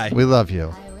 local Chad. guy. We love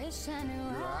you.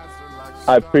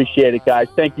 I appreciate it, guys.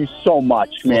 Thank you so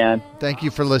much, man. Thank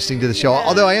you for listening to the show.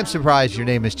 Although I am surprised your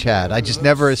name is Chad. I just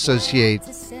never associate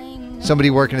somebody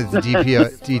working at the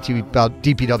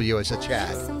DPW as a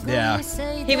Chad. Yeah.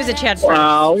 He was a Chad first.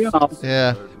 Wow, you know.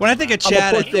 Yeah. When I think of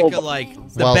Chad, I think of like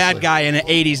the Wellesley. bad guy in an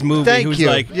 80s movie Thank who's you.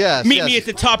 like, Yes, meet yes. me at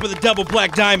the top of the double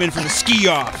black diamond for the ski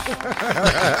off.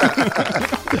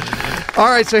 All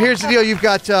right, so here's the deal. You've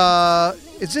got,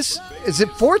 is it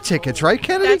 4 tickets, right,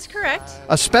 Kennedy? That's correct.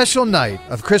 A special night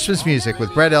of Christmas music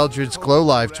with Brett Eldred's Glow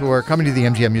Live Tour coming to the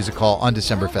MGM Music Hall on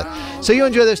December 5th. So you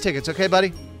enjoy those tickets, okay,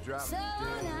 buddy?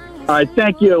 All right,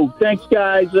 thank you. Thanks,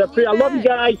 guys. I love you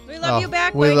guys. We love you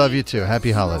back. We Wayne. love you too.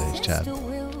 Happy holidays, Chad.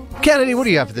 Kennedy, what do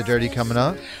you have for the dirty coming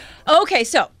up? Okay,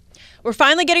 so we're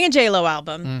finally getting a J-Lo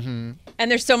album,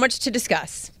 and there's so much to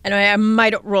discuss. And I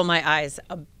might roll my eyes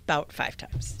about 5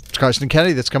 times. It's Carson and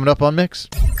Kennedy that's coming up on Mix.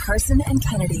 Carson and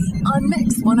Kennedy on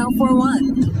Mix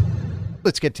 104.1.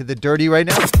 Let's get to the dirty right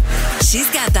now. She's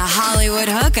got the Hollywood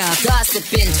hookup,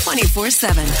 gossiping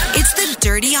 24/7. It's the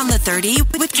Dirty on the 30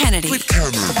 with Kennedy.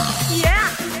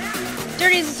 Yeah.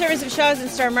 Dirty is a service of Shaw's and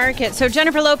Star Market. So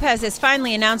Jennifer Lopez has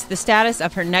finally announced the status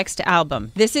of her next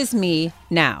album. This Is Me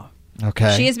Now.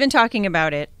 Okay. She has been talking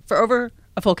about it for over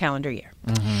a full calendar year.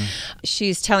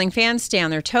 She's telling fans stay on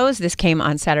their toes. This came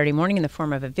on Saturday morning in the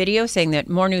form of a video saying that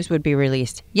more news would be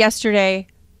released yesterday.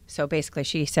 So basically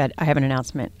she said, I have an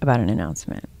announcement about an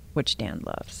announcement, which Dan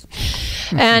loves.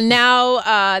 And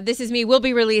now This Is Me will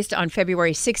be released on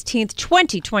February 16th,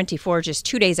 2024, just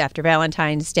 2 days after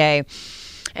Valentine's Day.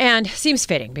 And seems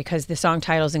fitting because the song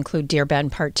titles include Dear Ben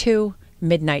Part 2,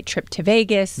 Midnight Trip to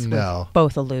Vegas, which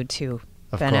both allude to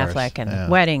Ben Affleck and the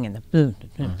wedding and the...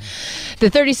 The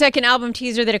 30-second album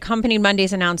teaser that accompanied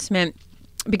Monday's announcement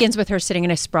begins with her sitting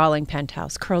in a sprawling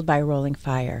penthouse, curled by a rolling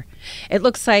fire. It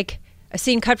looks like a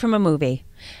scene cut from a movie.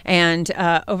 And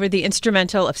over the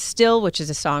instrumental of Still, which is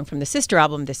a song from the sister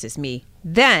album, This Is Me,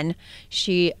 then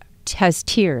she has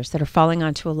tears that are falling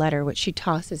onto a letter, which she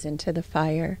tosses into the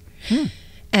fire.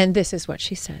 And this is what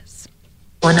she says.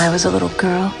 When I was a little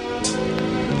girl,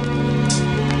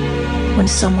 when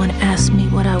someone asked me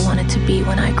what I wanted to be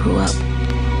when I grew up,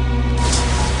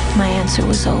 my answer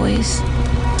was always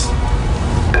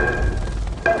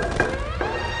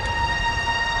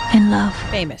in love.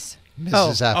 Famous.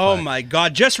 Oh my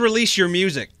God. Just release your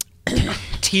music.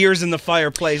 Tears in the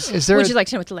fireplace. Would you like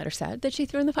to know what the letter said that she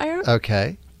threw in the fire?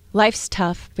 Okay. Life's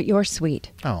tough, but you're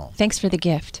sweet. Oh. Thanks for the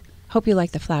gift. Hope you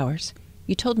like the flowers.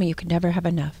 You told me you could never have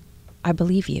enough. I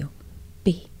believe you.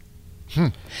 B.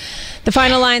 The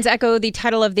final lines echo the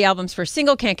title of the album's first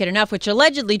single, Can't Get Enough, which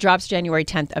allegedly drops January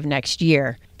 10th of next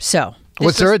year. So,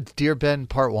 was there a Dear Ben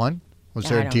Part 1? Was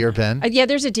there a Dear Ben? Yeah,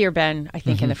 there's a Dear Ben, I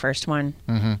think, in the first one.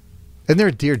 Mm-hmm. Isn't there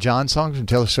a Dear John song from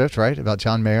Taylor Swift, right? About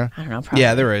John Mayer? I don't know. Probably.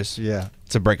 Yeah, there is. Yeah.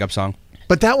 It's a breakup song.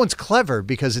 But that one's clever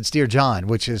because it's Dear John,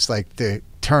 which is like the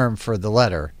term for the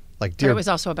letter. Like Dear. But it was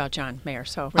also about John Mayer,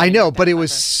 so. Really I know, but it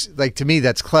was like, to me,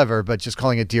 that's clever. But just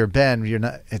calling it Dear Ben, you're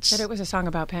not. It's. But it was a song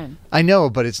about Ben. I know,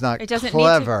 but it's not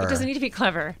clever. It doesn't need to be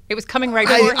clever. It was coming right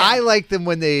over him. I like them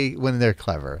when they're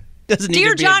clever.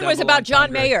 Dear John was about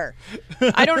John Mayer.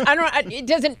 It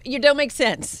doesn't. You don't make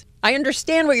sense. I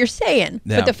understand what you're saying,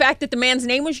 but the fact that the man's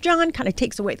name was John kind of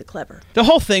takes away the clever. The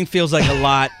whole thing feels like a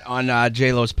lot on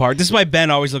J-Lo's part. This is why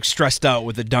Ben always looks stressed out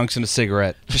with the dunks and a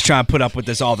cigarette. Just trying to put up with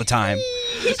this all the time.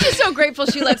 He's just so grateful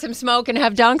she lets him smoke and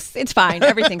have dunks. It's fine.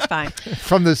 Everything's fine.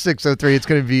 From the 603, it's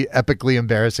going to be epically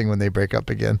embarrassing when they break up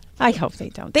again. I hope they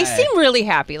don't. They seem really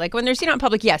happy. Like when they're seen out in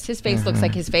public, yes, his face looks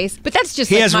like his face, but that's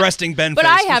just he has resting Ben but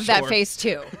face. But I have for that sure. face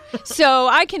too. So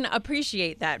I can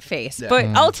appreciate that face. Yeah. But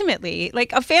ultimately,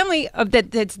 like a family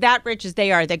that's that rich as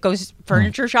they are that goes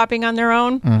furniture shopping on their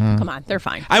own, come on, they're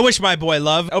fine. I wish my boy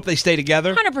Love. I hope they stay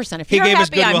together. 100%. If he you're gave us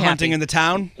happy, I'm Goodwill happy. Hunting in the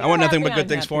town. I want nothing but good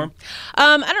things for him.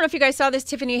 I don't know if you guys saw this.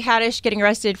 Tiffany Haddish getting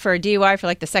arrested for a DUI for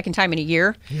like the second time in a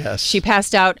year. Yes. She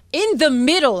passed out in the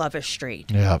middle of a street.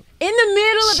 Yeah. In the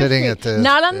middle of Sitting a at street. the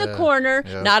Not on the corner,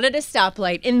 yeah. not at a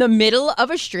stoplight. In the middle of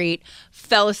a street,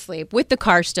 fell asleep with the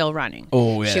car still running.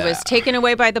 Oh, yeah. She was taken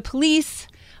away by the police.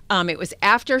 It was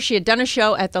after she had done a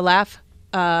show at the Laugh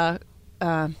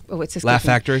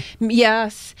Factory?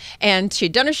 Yes. And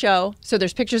she'd done a show. So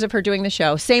there's pictures of her doing the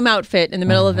show. Same outfit in the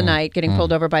middle of the night, getting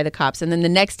pulled over by the cops. And then the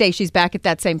next day, she's back at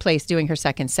that same place doing her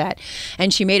second set.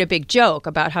 And she made a big joke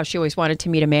about how she always wanted to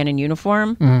meet a man in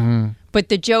uniform. But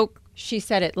the joke, she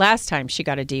said it last time she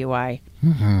got a DUI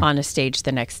on a stage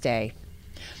the next day.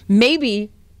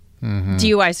 Maybe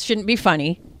DUIs shouldn't be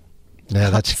funny. Yeah,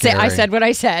 that's scary. I said what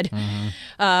I said.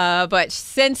 But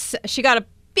since she got a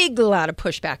lot of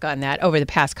pushback on that over the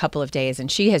past couple of days,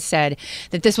 and she has said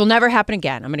that this will never happen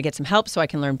again. I'm going to get some help so I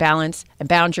can learn balance and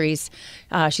boundaries.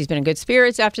 She's been in good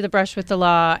spirits after the brush with the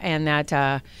law, and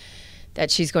that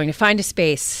she's going to find a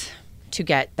space to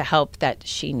get the help that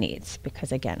she needs.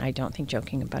 Because again, I don't think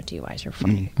joking about DUIs are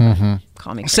funny.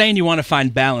 Call me crazy. Saying you want to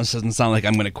find balance doesn't sound like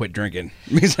I'm going to quit drinking.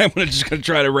 It means I'm just going to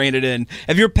try to rein it in.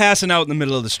 If you're passing out in the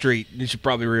middle of the street, you should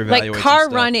probably reevaluate. Like car some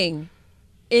stuff. running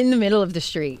in the middle of the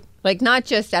street. Like not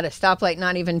just at a stoplight,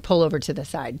 not even pull over to the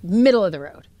side. Middle of the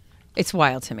road. It's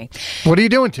wild to me. What are you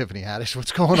doing, Tiffany Haddish?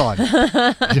 What's going on?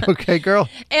 You okay, girl?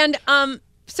 And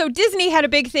so Disney had a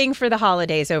big thing for the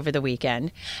holidays over the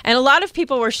weekend. And a lot of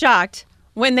people were shocked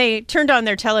when they turned on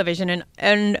their television.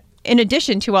 And in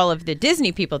addition to all of the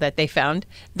Disney people that they found,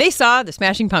 they saw the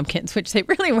Smashing Pumpkins, which they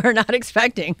really were not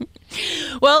expecting.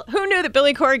 Well, who knew that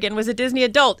Billy Corrigan was a Disney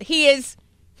adult? He is...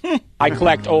 I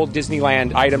collect old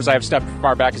Disneyland items. I have stuff as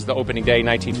far back as the opening day,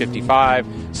 1955.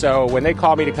 So when they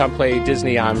call me to come play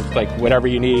Disney, I'm like, whatever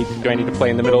you need. Do I need to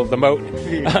play in the middle of the moat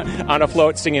on a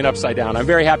float singing Upside Down? I'm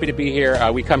very happy to be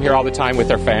here. We come here all the time with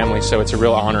our family, so it's a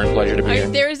real honor and pleasure to be here.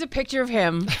 There is a picture of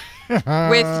him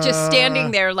with just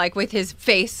standing there, like with his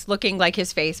face looking like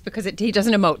his face because he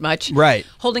doesn't emote much. Right.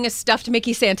 Holding a stuffed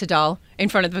Mickey Santa doll in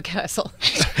front of the castle.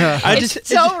 It's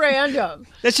so random.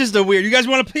 That's just the weird. You guys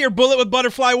want to play your bullet with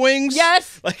butterfly wings?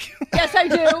 Yes. Yes, I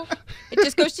do. It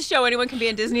just goes to show anyone can be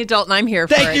a Disney adult, and I'm here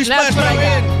for it. Thank you, That's Splash what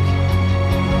I got.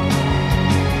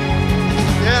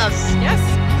 Yes.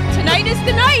 Yes. Tonight is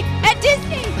the night at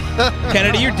Disney.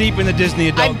 Kennedy, you're deep in the Disney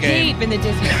adult I'm game. deep in the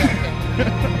Disney adult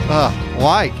game.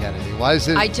 Why, Kennedy? Why is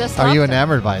it? I just are love you them.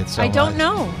 enamored by it so I don't much?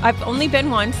 know. I've only been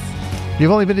once. You've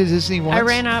only been to Disney once? I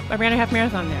ran a half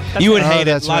marathon there. That's You would it. hate it.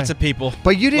 that's Lots right. of people.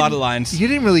 But you didn't. A lot of lines. You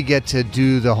didn't really get to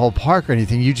do the whole park or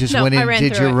anything. You just No, went I in, ran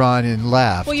did through your it. run, and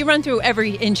left. Well, you run through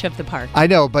every inch of the park. I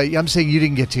know, but I'm saying you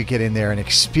didn't get to get in there and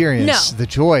experience No. the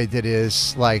joy that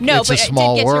is like No, it's but a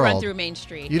small I did get world. to run through Main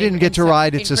Street. You didn't get to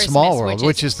ride It's a Small World,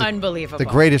 which is unbelievable. the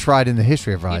greatest ride in the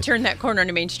history of You rides. turn that corner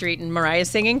into Main Street and Mariah's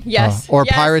singing. Yes. Or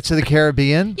yes. Pirates of the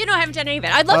Caribbean. You know, I haven't done any of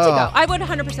it. I'd love to Oh. go. I would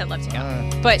 100% love to go.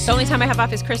 But the only time I have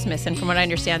off is Christmas, and from what I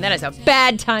understand, that is a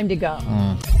bad time to go.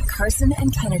 Carson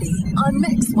and Kennedy on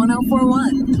Mix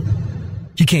 104.1.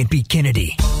 You can't beat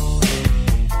Kennedy.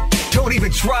 Don't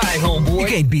even try, homeboy. You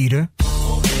can't beat her.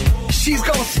 She's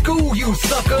gonna school you,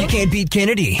 sucker. You can't beat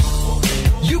Kennedy.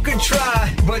 You can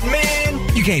try, but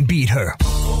man, you can't beat her.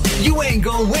 You ain't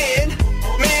gonna win,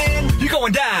 man. You're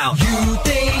going down. You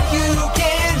think you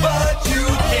can, but you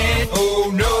can't.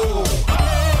 Oh no.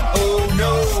 Oh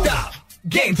no. Stop.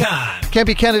 Game time. Can't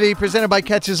Be Kennedy, presented by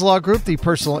Catches Law Group, the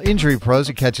personal injury pros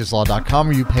at catcheslaw.com,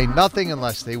 where you pay nothing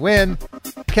unless they win.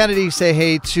 Kennedy, say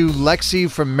hey to Lexi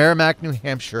from Merrimack, New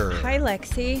Hampshire. Hi,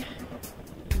 Lexi.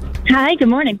 Hi, good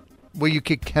morning. Will you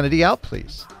kick Kennedy out,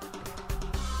 please?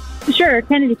 Sure,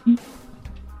 Kennedy.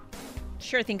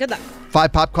 Sure thing. Good luck.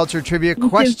 5 pop culture trivia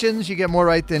questions. You get more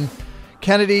right than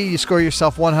Kennedy. You score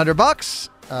yourself $100.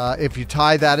 If you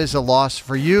tie, that is a loss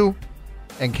for you.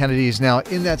 And Kennedy is now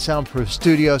in that soundproof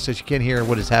studio, so she can't hear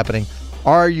what is happening.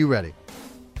 Are you ready?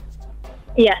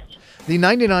 Yes. The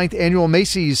 99th annual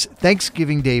Macy's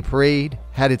Thanksgiving Day Parade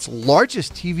had its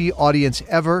largest TV audience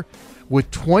ever with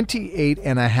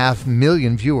 28.5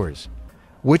 million viewers.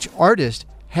 Which artist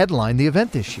headlined the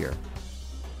event this year?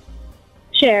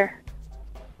 Cher.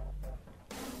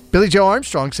 Billy Joe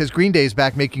Armstrong says Green Day is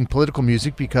back making political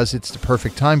music because it's the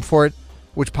perfect time for it.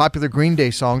 Which popular Green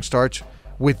Day song starts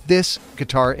with this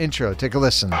guitar intro? Take a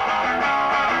listen.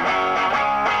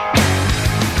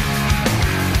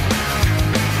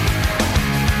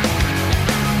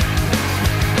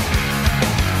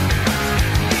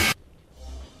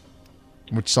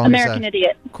 Which song American is that?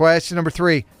 Idiot. Question number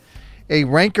 3. A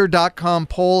Ranker.com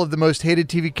poll of the most hated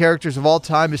TV characters of all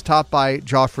time is topped by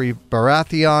Joffrey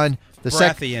Baratheon.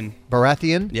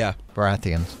 Baratheon? Yeah.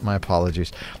 Baratheons. My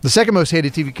apologies. The second most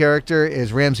hated TV character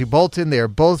is Ramsay Bolton. They are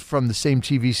both from the same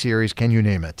TV series. Can you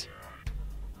name it?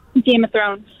 Game of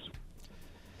Thrones.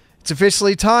 It's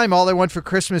officially time. All I Want for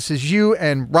Christmas Is You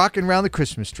and Rockin' Around the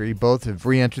Christmas Tree both have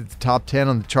re-entered the top 10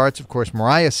 on the charts. Of course,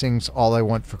 Mariah sings All I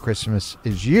Want for Christmas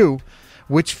Is You.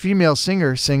 Which female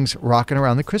singer sings Rockin'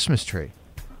 Around the Christmas Tree?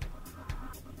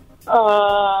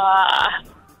 I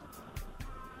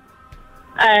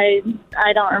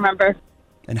don't remember.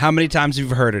 And how many times have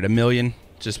you heard it? 1 million?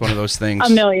 Just one of those things.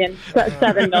 1 million.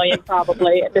 7 million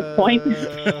probably at this point.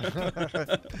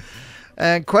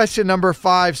 And question number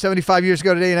 5. 75 years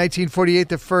ago today in 1948,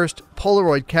 the first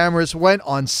Polaroid cameras went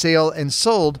on sale and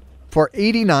sold for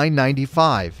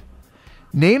 $89.95.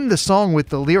 Name the song with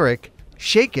the lyric,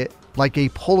 "Shake It Like a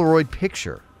Polaroid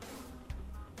Picture."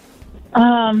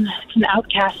 It's an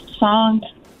Outcast song.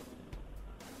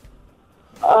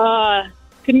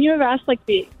 Couldn't you have asked like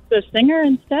the singer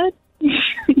instead?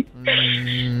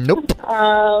 Nope.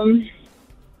 I'm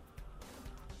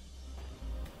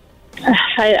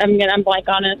blank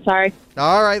on it. Sorry.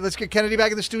 All right, let's get Kennedy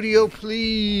back in the studio,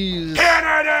 please.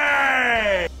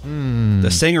 Kennedy!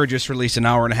 The singer just released an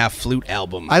hour-and-a-half flute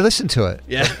album. I listened to it.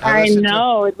 Yeah, I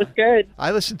know it was good.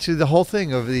 I listened to the whole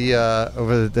thing over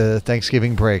the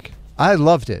Thanksgiving break. I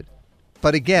loved it,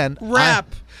 but again,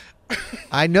 rap.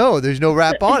 I know there's no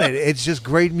rap on it. It's just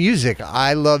great music.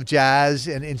 I love jazz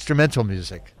and instrumental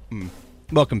music.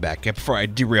 Welcome back. Before I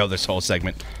derail this whole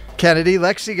segment, Kennedy,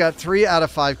 Lexi got 3 out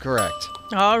of 5 correct.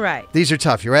 All right. These are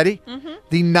tough. You ready? Mm-hmm.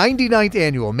 The 99th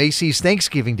annual Macy's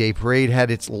Thanksgiving Day Parade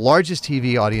had its largest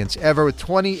TV audience ever with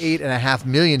 28.5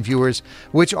 million viewers.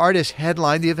 Which artist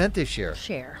headlined the event this year?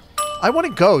 Cher. I want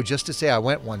to go just to say I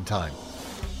went one time,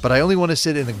 but I only want to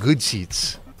sit in the good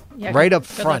seats, right up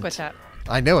front. Good luck with that.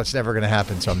 I know it's never going to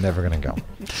happen, so I'm never going to go.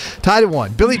 Tied at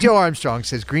 1. Billy Joe Armstrong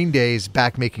says Green Day is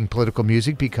back making political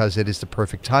music because it is the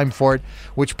perfect time for it.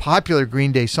 Which popular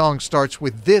Green Day song starts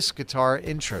with this guitar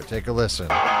intro? Take a listen.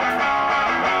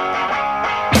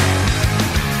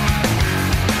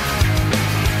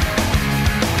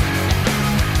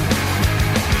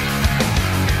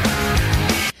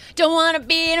 Don't want to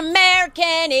be an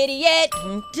American idiot.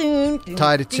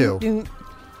 Tied at 2.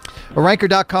 A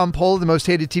Ranker.com poll of the most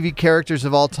hated TV characters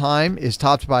of all time is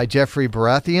topped by Joffrey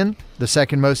Baratheon. The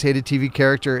second most hated TV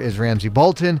character is Ramsay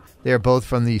Bolton. They are both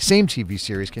from the same TV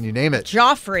series. Can you name it?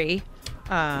 Joffrey,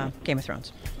 Game of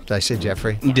Thrones. Did I say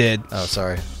Jeffrey? You did. Oh,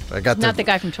 sorry. I got Not the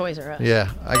guy from Toys R Us.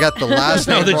 Yeah, I got the last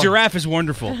name No, the wrong. giraffe is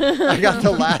wonderful. I got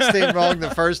the last name wrong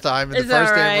the first time, and It's the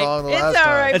first all name right. wrong the It's last all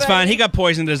time. right, It's fine. He got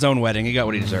poisoned at his own wedding. He got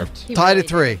what he deserved. Tied at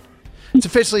 3. It's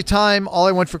officially time. All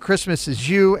I Want for Christmas Is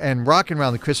You and Rockin'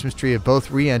 Around the Christmas Tree have both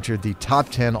re-entered the top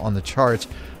 10 on the charts.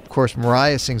 Of course,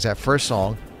 Mariah sings that first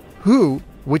song.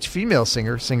 Which female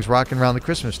singer sings Rockin' Around the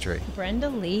Christmas Tree? Brenda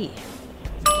Lee.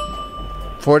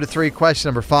 4 to 3. Question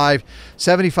number 5.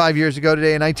 75 years ago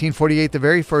today in 1948, the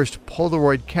very first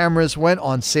Polaroid cameras went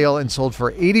on sale and sold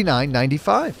for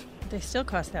 $89.95. They still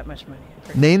cost that much money.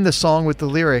 Name the song with the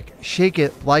lyric, "Shake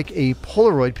It Like a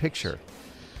Polaroid Picture."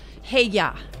 Hey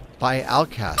Ya. By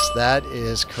Outcast. That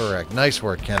is correct. Nice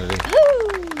work, Kennedy.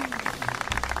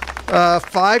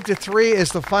 5 to 3 is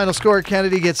the final score.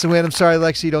 Kennedy gets the win. I'm sorry,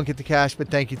 Lexi, you don't get the cash, but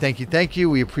thank you.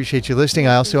 We appreciate you listening.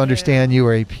 I also understand you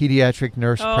are a pediatric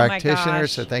nurse practitioner,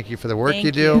 so thank you for the work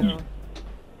you do.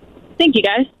 Thank you,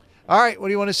 guys. All right, what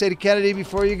do you want to say to Kennedy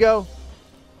before you go?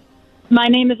 My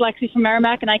name is Lexi from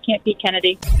Merrimack, and I can't beat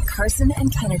Kennedy. Carson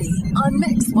and Kennedy on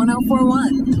Mix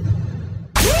 104.1.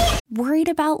 Worried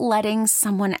about letting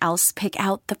someone else pick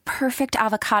out the perfect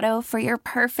avocado for your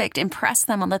perfect impress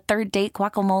them on the third date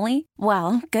guacamole?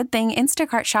 Well, good thing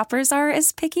Instacart shoppers are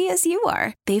as picky as you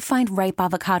are. They find ripe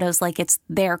avocados like it's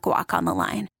their guac on the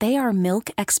line. They are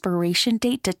milk expiration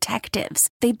date detectives.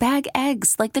 They bag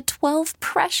eggs like the 12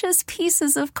 precious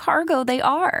pieces of cargo they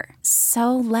are.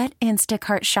 So let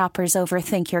Instacart shoppers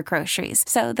overthink your groceries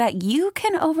so that you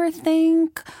can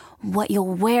overthink what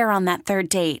you'll wear on that third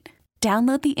date.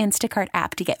 Download the Instacart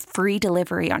app to get free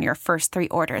delivery on your first 3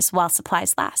 orders while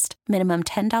supplies last. Minimum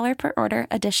 $10 per order.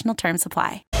 Additional terms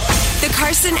apply. The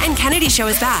Carson and Kennedy Show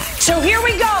is back. So here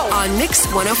we go. On Mix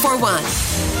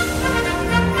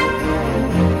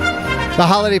 104.1. The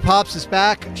Holiday Pops is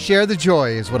back. Share the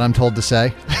joy is what I'm told to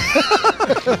say.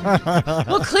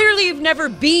 Well, clearly you've never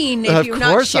been if you're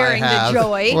not sharing the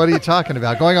joy. What are you talking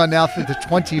about? Going on now through the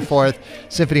 24th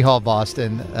Symphony Hall of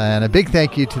Boston. And a big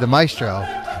thank you to the Maestro,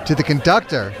 to the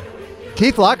conductor,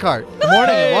 Keith Lockhart. Good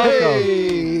morning and welcome.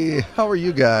 Hey, how are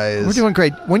you guys? We're doing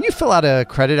great. When you fill out a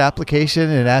credit application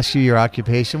and it asks you your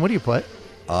occupation, what do you put?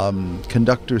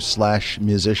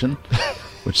 Conductor/musician.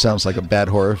 Which sounds like a bad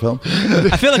horror film.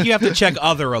 I feel like you have to check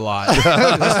other a lot. This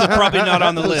is probably not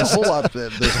on the list.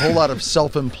 There's a whole lot of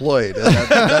self-employed, and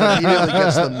that immediately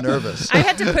gets them nervous. I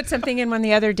had to put something in one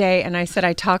the other day, and I said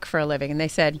I talk for a living, and they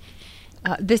said,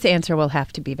 this answer will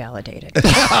have to be validated. Okay,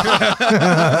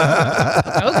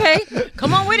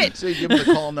 come on with it. So you give them the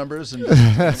call numbers. And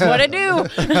that's what I do.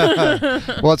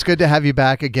 Well, it's good to have you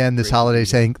back again this holiday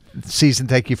season.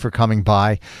 Thank you for coming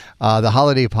by. The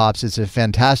Holiday Pops is a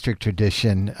fantastic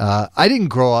tradition. I didn't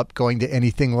grow up going to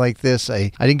anything like this.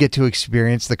 I didn't get to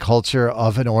experience the culture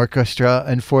of an orchestra,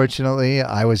 unfortunately.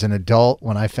 I was an adult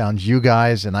when I found you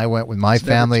guys, and I went with my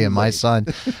family and my son.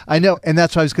 I know, and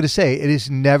that's what I was going to say. It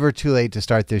is never too late to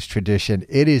start this tradition.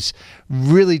 It is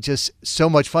really just so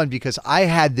much fun because I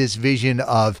had this vision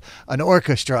of an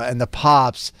orchestra and the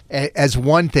Pops as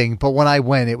one thing, but when I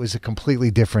went, it was a completely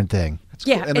different thing.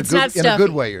 Yeah, it's not stuffy. In a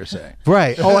good way, you're saying.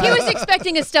 Right. Oh, he was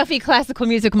expecting a stuffy classical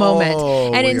music moment,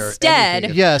 and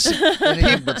instead, yes,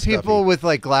 people with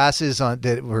like glasses on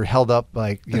that were held up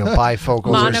like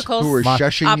bifocals, monocles, who were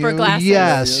shushing opera you.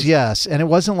 glasses. Yes, and it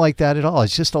wasn't like that at all.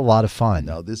 It's just a lot of fun.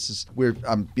 No, this is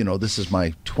this is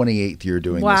my 28th year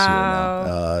doing this here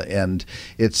now, and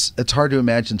it's hard to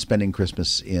imagine spending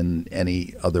Christmas in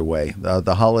any other way.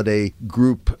 The holiday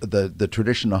group, the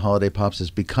tradition of Holiday Pops has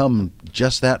become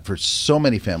just that for so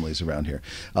many families around here.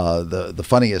 The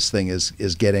funniest thing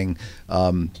is getting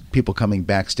people coming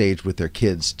backstage with their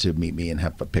kids to meet me and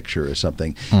have a picture or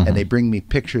something, and they bring me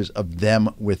pictures of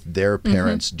them with their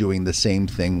parents doing the same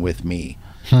thing with me.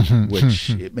 Which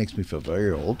it makes me feel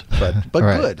very old, but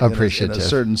right. Good appreciative in a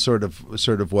certain sort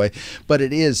of way. But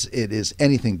it is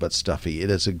anything but stuffy.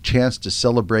 It is a chance to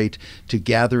celebrate, to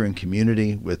gather in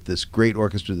community with this great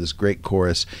orchestra, this great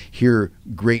chorus, hear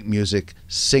great music,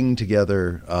 sing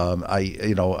together.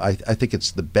 I think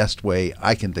it's the best way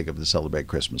I can think of to celebrate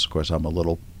Christmas. Of course, I'm a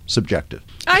little subjective.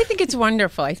 I think it's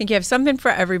wonderful. I think you have something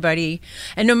for everybody,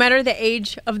 and no matter the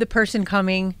age of the person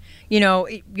coming,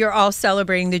 you're all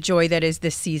celebrating the joy that is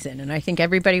this season. And I think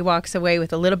everybody walks away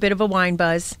with a little bit of a wine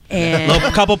buzz and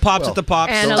a couple pops at the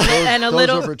Pops, and a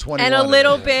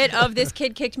little bit of this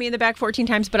kid kicked me in the back 14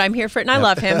 times, but I'm here for it and I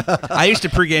love him. I used to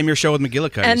pregame your show with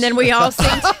McGillicuddy. And then we all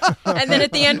sing, and then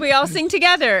at the end we all sing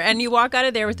together, and you walk out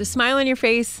of there with a smile on your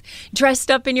face,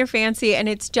 dressed up in your fancy, and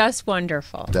it's just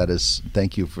wonderful.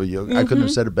 Thank you for you. I couldn't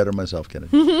have said it better myself,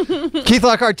 Kennedy. Keith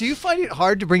Lockhart, do you find it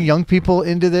hard to bring young people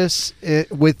into this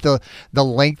with the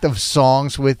length of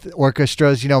songs with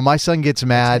orchestras? My son gets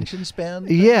mad. Attention span?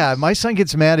 Yeah, my son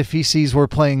gets mad if he sees we're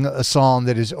playing a song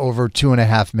that is over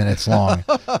 2.5 minutes long.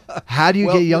 How do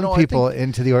you get young people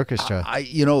into the orchestra?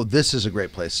 This is a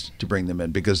great place to bring them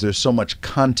in because there's so much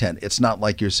content. It's not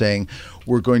like you're saying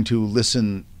we're going to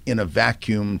listen in a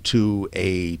vacuum to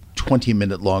a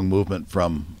 20-minute long movement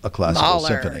from a classical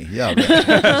symphony. Yeah,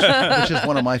 which is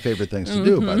one of my favorite things to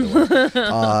do, by the way.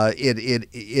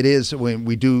 It is when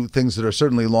we do things that are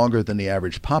certainly longer than the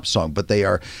average pop song, but they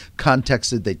are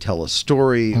contexted, they tell a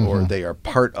story, or they are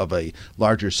part of a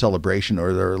larger celebration,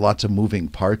 or there are lots of moving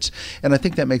parts. And I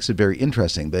think that makes it very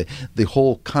interesting. The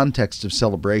whole context of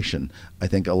celebration, I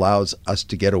think, allows us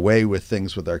to get away with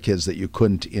things with our kids that you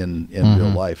couldn't in real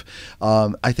life.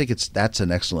 I think that's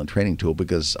an excellent training tool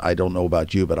because I don't know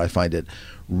about you, but I find it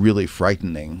really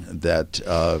frightening that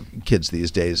kids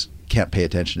these days can't pay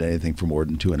attention to anything for more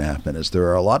than 2.5 minutes. There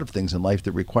are a lot of things in life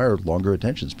that require longer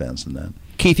attention spans than that.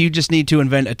 Keith, you just need to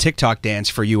invent a TikTok dance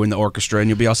for you in the orchestra, and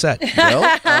you'll be all set.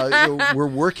 Well, we're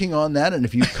working on that, and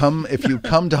if you come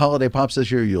to Holiday Pops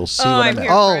this year, you'll see what I meant.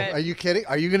 Are you kidding?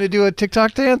 Are you going to do a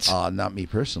TikTok dance? Not me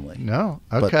personally. No.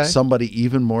 Okay. But somebody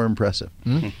even more impressive.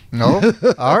 No.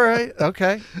 All right.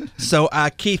 Okay. So,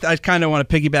 Keith, I kind of want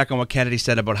to piggyback on what Kennedy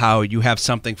said about how you have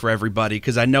something for everybody,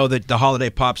 because I know that the Holiday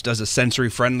Pops does a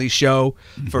sensory-friendly show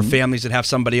for families that have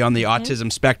somebody on the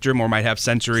autism spectrum or might have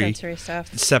sensory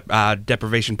stuff.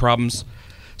 Deprivation problems.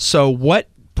 So what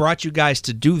brought you guys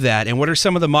to do that, and what are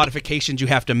some of the modifications you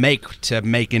have to make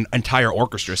an entire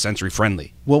orchestra sensory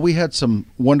friendly? Well, we had some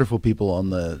wonderful people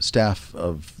on the staff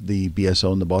of the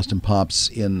BSO and the Boston Pops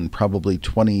in probably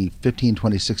 2015,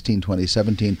 2016,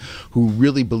 2017 who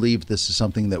really believed this is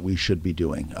something that we should be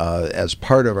doing as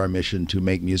part of our mission to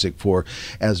make music for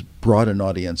as broad an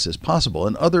audience as possible.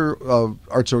 And other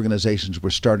arts organizations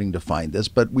were starting to find this,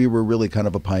 but we were really kind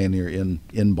of a pioneer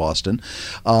in Boston.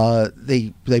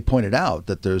 They pointed out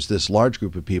that there's this large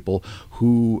group of people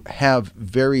who have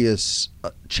various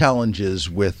challenges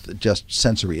with just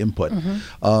sensory input,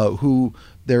 who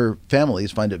their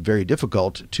families find it very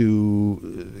difficult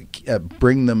to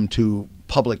bring them to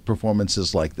public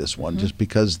performances like this one, just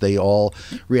because they all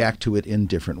react to it in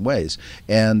different ways.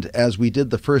 And as we did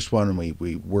the first one,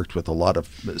 we worked with a lot of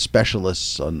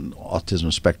specialists on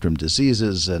autism spectrum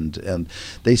diseases, and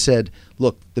they said,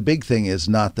 look, the big thing is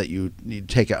not that you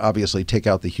obviously take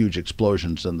out the huge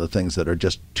explosions and the things that are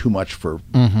just too much for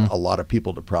a lot of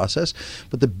people to process,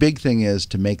 but the big thing is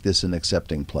to make this an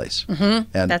accepting place. And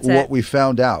That's what it. we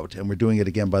found out, and we're doing it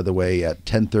again, by the way, at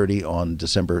 10:30 on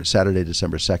Saturday,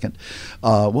 December 2nd,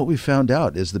 what we found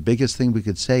out is the biggest thing we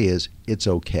could say is it's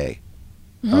okay.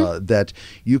 That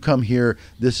you come here,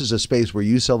 this is a space where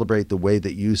you celebrate the way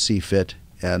that you see fit.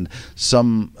 And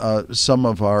some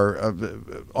of our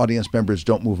audience members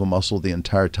don't move a muscle the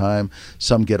entire time.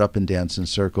 Some get up and dance in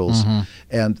circles.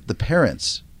 And the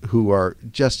parents, who are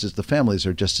just as, the families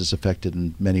are just as affected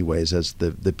in many ways as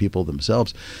the people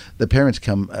themselves. The parents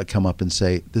come up and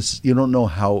say, "This, you don't know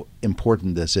how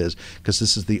important this is, because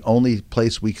this is the only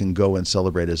place we can go and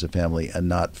celebrate as a family and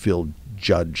not feel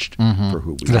judged for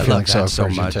who we are." I love that so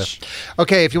much. Too.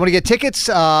 Okay, if you want to get tickets,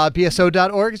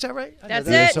 bso.org, is that right? That's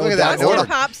it. Look at that.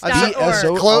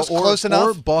 BostonPops.org. Close enough.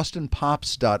 Or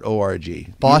BostonPops.org.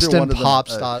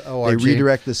 BostonPops.org. They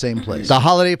redirect the same place. The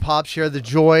Holiday Pops share the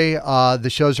joy. The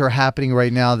shows are happening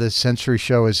right now. The Sensory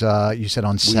Show is, you said,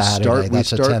 on Saturday. We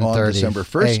start on December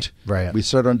 1st. Right. We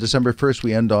start on December 1st.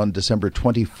 We end on December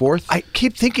 24th. I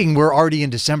keep thinking we're already in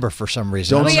December for some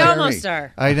reason. We almost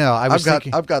are. I know.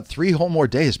 I've got 3 whole more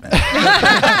days, man.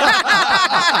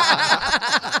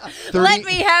 Let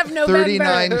me have November.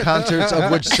 39 concerts, of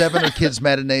which 7 are kids'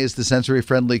 matinees, the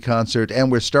sensory-friendly concert,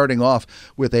 and we're starting off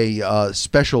with a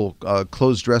special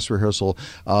closed dress rehearsal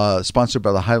sponsored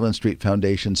by the Highland Street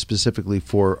Foundation, specifically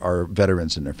for our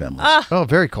veterans and their families. Oh,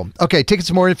 very cool. Okay, tickets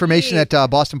and more information at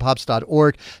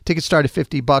bostonpops.org. Tickets start at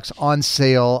 $50 on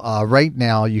sale right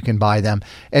now. You can buy them.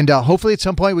 And hopefully at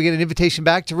some point we get an invitation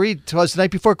back to read to us the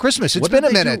night before Christmas. It's been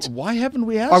a minute. Why haven't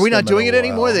we asked Are we not them doing in it a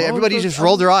anymore? while? Everybody just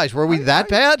rolled their eyes. Were we that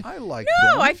bad? I like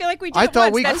No, them. I feel like we did I it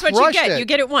thought once. we That's what you crushed get. it. You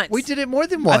get it once. We did it more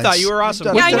than once. I thought you were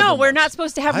awesome. Yeah, I know. We're not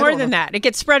supposed to have more than that. It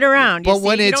gets spread around. You But see,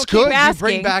 when you it's don't keep good, you asking.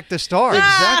 bring back the stars.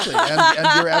 Exactly.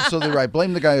 And you're absolutely right.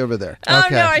 Blame the guy over there. Oh,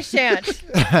 Okay. no, I shan't.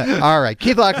 All right.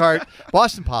 Keith Lockhart,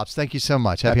 Boston Pops, thank you so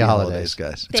much. Happy holidays,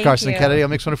 guys. It's Thank Carson you. Kennedy on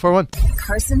Mix 104.1.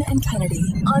 Carson and Kennedy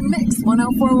on Mix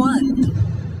 104.1.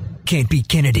 Can't beat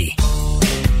Kennedy.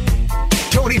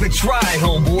 Don't even try,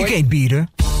 homeboy. You can't beat her.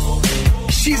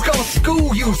 She's gonna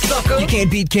school you, sucker. You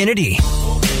can't beat Kennedy.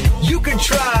 You can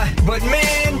try, but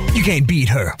man, you can't beat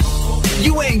her.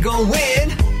 You ain't gonna win,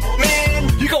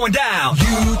 man. You're going down.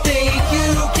 You think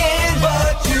you can,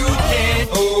 but you can't.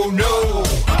 Oh no.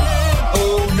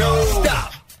 Oh no.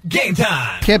 Stop. Game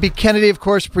time. Can't Beat Kennedy, of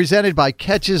course, presented by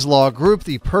Catches Law Group,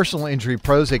 the personal injury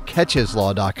pros at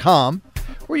catcheslaw.com,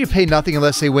 where you pay nothing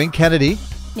unless they win. Kennedy,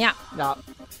 Yeah.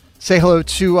 say hello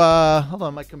to, hold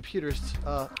on, my computer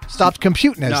stopped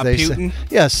computing, as Not they putin'. say.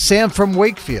 Yes, Sam from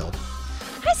Wakefield.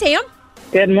 Hi, Sam.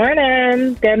 Good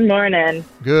morning. Good morning.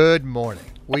 Good morning.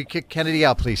 Will you kick Kennedy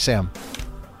out, please, Sam?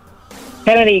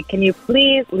 Kennedy, can you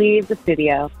please leave the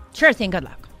studio? Sure thing. Good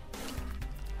luck.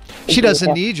 She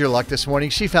doesn't need your luck this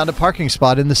morning. She found a parking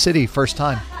spot in the city, first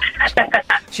time.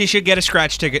 She should get a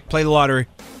scratch ticket. Play the lottery.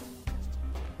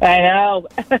 I know.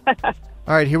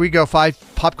 All right, here we go.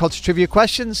 5 pop culture trivia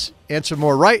questions. Answer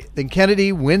more right than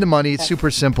Kennedy. Win the money. It's super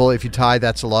simple. If you tie,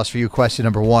 that's a loss for you. Question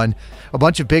number 1. A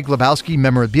bunch of Big Lebowski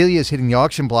memorabilia is hitting the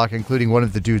auction block, including one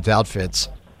of the dude's outfits.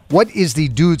 What is the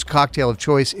dude's cocktail of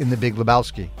choice in the Big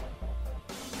Lebowski?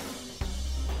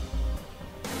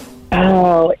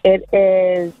 Oh, it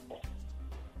is.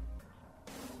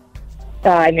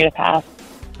 I need a pass.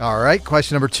 All right,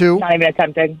 question number 2. Not even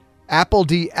attempting. Apple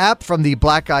D. App from the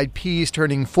Black Eyed Peas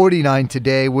turning 49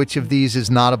 today. Which of these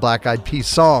is not a Black Eyed Peas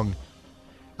song?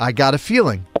 I Got a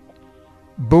Feeling,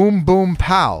 Boom Boom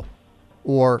Pow,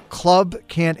 or Club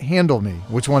Can't Handle Me.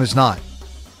 Which one is not?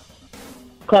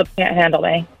 Club Can't Handle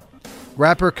Me.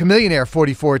 Rapper Chameleonaire,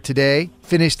 44 today,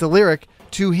 finished the lyric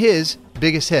to his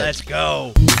biggest hit. Let's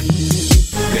go.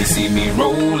 They see me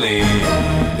rolling,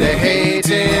 they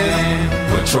hating,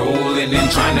 patrolling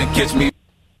and trying to catch me.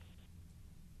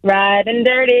 Riding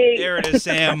dirty. There it is,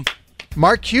 Sam.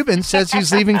 Mark Cuban says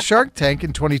he's leaving Shark Tank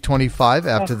in 2025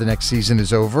 after the next season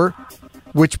is over.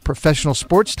 Which professional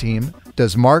sports team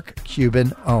does Mark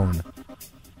Cuban own?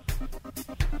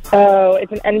 Oh,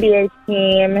 it's an NBA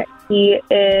team. He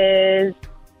is.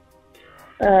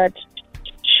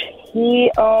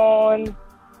 He owns.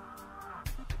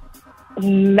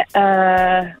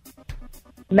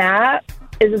 Map.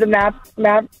 Is it the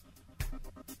map?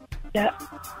 Yeah.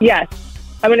 Yes.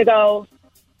 I'm going to go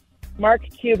Mark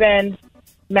Cuban,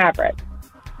 Maverick.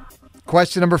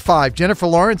 Question number 5. Jennifer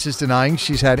Lawrence is denying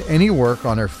she's had any work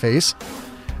on her face.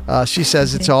 She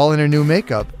says it's all in her new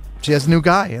makeup. She has a new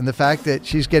guy and the fact that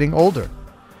she's getting older.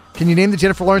 Can you name the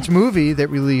Jennifer Lawrence movie that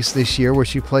released this year where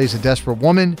she plays a desperate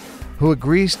woman who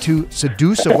agrees to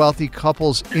seduce a wealthy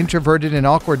couple's introverted and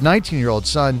awkward 19-year-old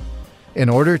son in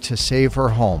order to save her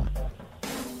home?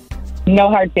 No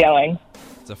Hard Feelings.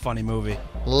 It's a funny movie.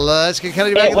 Let's get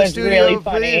Kennedy back in the studio, really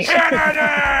funny. please.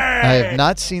 I have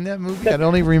not seen that movie. I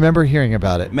only remember hearing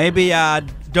about it. Maybe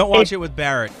don't watch it with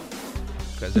Barrett.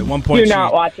 Because at one point Do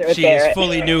not watch it with she Barrett. is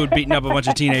fully nude beating up a bunch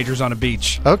of teenagers on a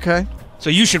beach. Okay. So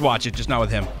you should watch it, just not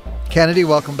with him. Kennedy,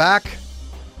 welcome back.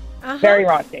 Very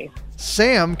raunchy.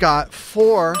 Sam got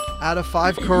 4 out of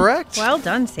 5 correct. Well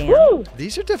done, Sam. Woo!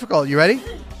 These are difficult. You ready?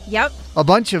 Yep. A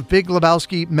bunch of Big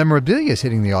Lebowski memorabilia is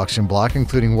hitting the auction block,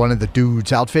 including one of the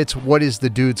dude's outfits. What is the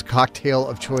dude's cocktail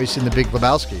of choice in the Big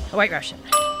Lebowski? A White Russian.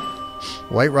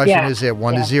 White Russian is it,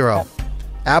 1-0.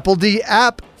 Apple D.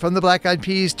 App from the Black Eyed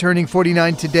Peas turning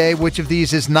 49 today. Which of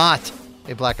these is not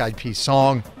a Black Eyed Peas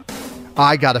song?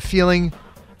 I Got a Feeling,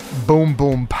 Boom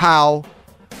Boom Pow,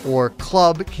 or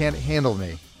Club Can't Handle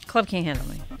Me? Club Can't Handle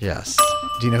Me. Yes.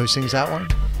 Do you know who sings that one?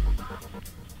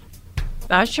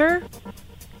 Usher?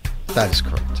 That is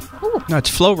correct. Ooh. No, it's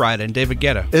Flo Rida and David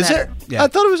Guetta. Is it? Yeah. I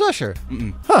thought it was Usher.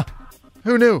 Huh.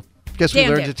 Who knew? Guess we Dan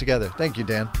learned did. it together. Thank you,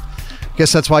 Dan.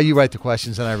 Guess that's why you write the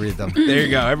questions and I read them. There you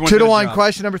go. Everyone's 2-1. job.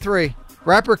 Question number 3.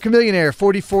 Rapper Chameleonaire,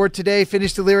 44 today,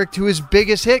 finished the lyric to his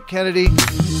biggest hit, Kennedy.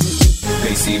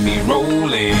 They see me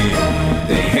rolling,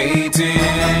 they hating,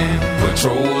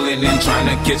 patrolling and trying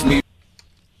to catch me.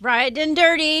 Riding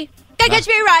dirty. Gotta catch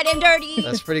me riding dirty.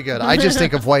 That's pretty good. I just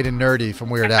think of White and Nerdy from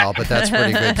Weird Al, but that's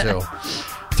pretty good too.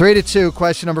 3-2.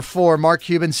 Question number 4. Mark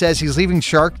Cuban says he's leaving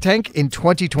Shark Tank in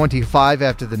 2025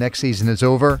 after the next season is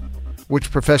over.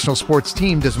 Which professional sports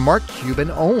team does Mark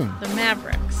Cuban own? The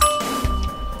Mavericks.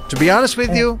 To be honest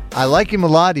with you, I like him a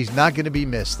lot. He's not going to be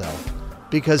missed, though,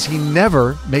 because he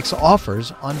never makes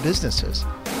offers on businesses.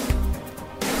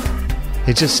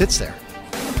 He just sits there,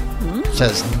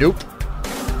 says, nope,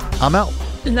 I'm out.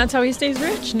 And that's how he stays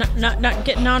rich. Not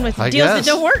getting on with I deals guess.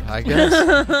 that don't work. I guess.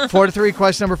 4-3.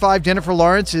 Question number 5. Jennifer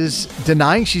Lawrence is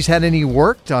denying she's had any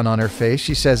work done on her face.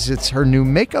 She says it's her new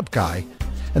makeup guy.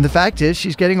 And the fact is,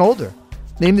 she's getting older.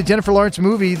 Name the Jennifer Lawrence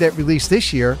movie that released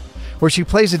this year where she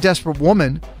plays a desperate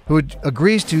woman who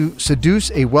agrees to seduce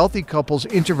a wealthy couple's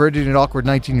introverted and awkward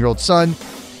 19-year-old son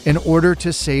in order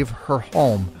to save her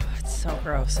home. Oh, it's so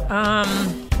gross.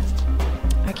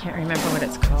 I can't remember what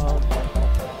it's called.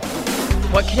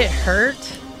 What Could It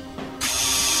Hurt?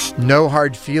 No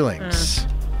Hard Feelings.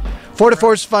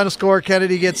 4-4 is the final score.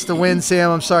 Kennedy gets the win.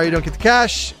 Sam, I'm sorry you don't get the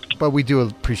cash, but we do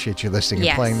appreciate you listening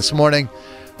and playing this morning.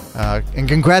 And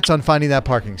congrats on finding that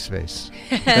parking space.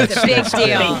 That's a big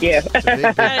deal. Thank you. It's a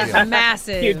big That deal. is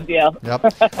massive. Huge deal. Yep.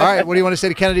 All right. What do you want to say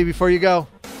to Kennedy before you go?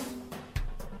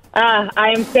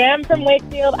 I am Sam from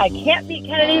Wakefield. I can't beat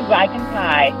Kennedy, but I can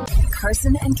tie.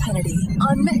 Carson and Kennedy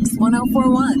on Mix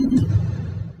 104.1.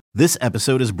 This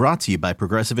episode is brought to you by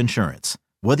Progressive Insurance.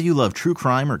 Whether you love true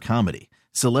crime or comedy,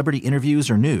 celebrity interviews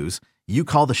or news, you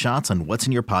call the shots on what's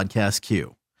in your podcast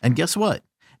queue. And guess what?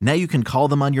 Now you can call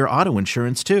them on your auto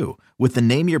insurance too with the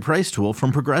Name Your Price tool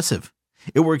from Progressive.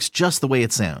 It works just the way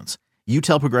it sounds. You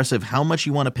tell Progressive how much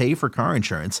you want to pay for car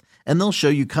insurance, and they'll show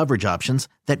you coverage options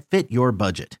that fit your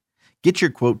budget. Get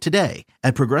your quote today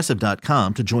at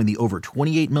Progressive.com to join the over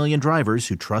 28 million drivers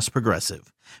who trust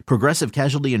Progressive. Progressive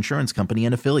Casualty Insurance Company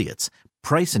and Affiliates.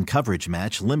 Price and coverage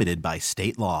match limited by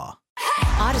state law.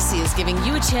 Odyssey is giving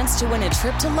you a chance to win a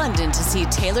trip to London to see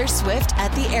Taylor Swift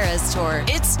at the Eras Tour.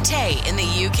 It's Tay in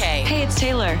the UK. Hey, it's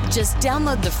Taylor. Just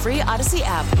download the free Odyssey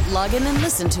app, log in and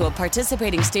listen to a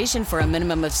participating station for a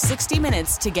minimum of 60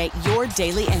 minutes to get your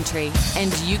daily entry.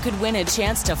 And you could win a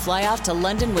chance to fly off to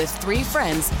London with 3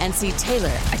 friends and see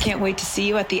Taylor. I can't wait to see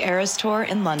you at the Eras Tour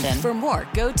in London. For more,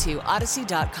 go to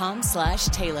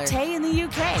odyssey.com/Taylor. Tay in the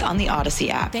UK. It's on the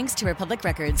Odyssey app. Thanks to Republic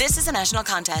Records. This is a national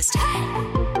contest.